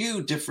Laundromat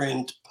 2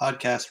 different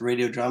podcast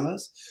radio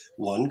dramas.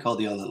 One called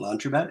The All Night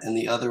Laundromat, and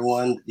the other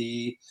one,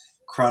 The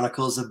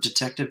Chronicles of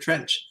Detective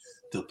Trench.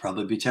 They'll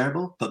probably be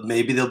terrible, but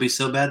maybe they'll be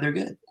so bad they're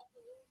good.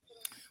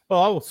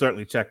 Well, I will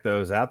certainly check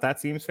those out. That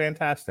seems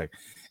fantastic.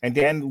 And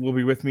Dan will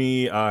be with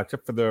me,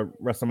 except for the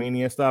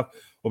WrestleMania stuff,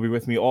 will be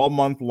with me all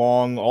month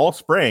long, all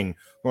spring,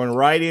 going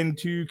right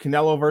into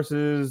Canelo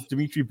versus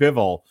Dimitri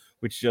Bivol,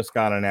 which just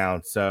got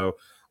announced. So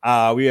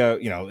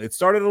it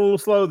started a little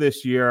slow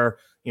this year.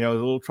 A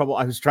little trouble.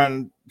 I was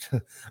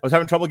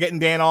having trouble getting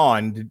Dan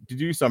on to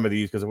do some of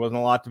these because there wasn't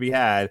a lot to be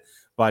had.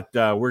 But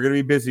we're going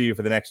to be busy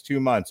for the next 2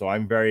 months, so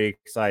I'm very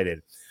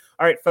excited.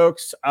 All right,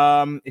 folks,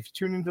 if you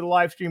tune into the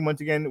live stream,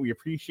 once again, we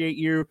appreciate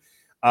you.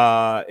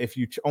 If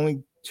you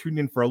only tuned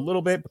in for a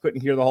little bit but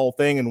couldn't hear the whole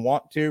thing and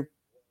want to,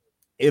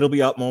 it'll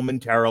be up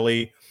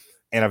momentarily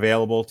and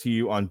available to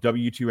you on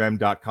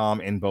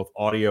W2M.com in both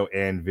audio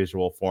and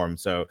visual form.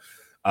 So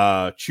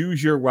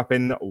choose your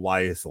weapon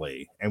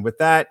wisely. And with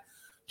that,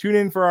 tune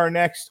in for our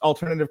next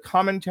alternative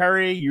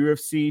commentary,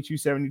 UFC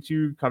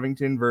 272,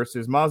 Covington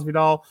versus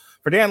Masvidal.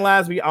 For Dan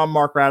Lasby, I'm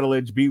Mark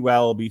Radulich. Be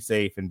well, be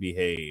safe, and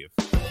behave.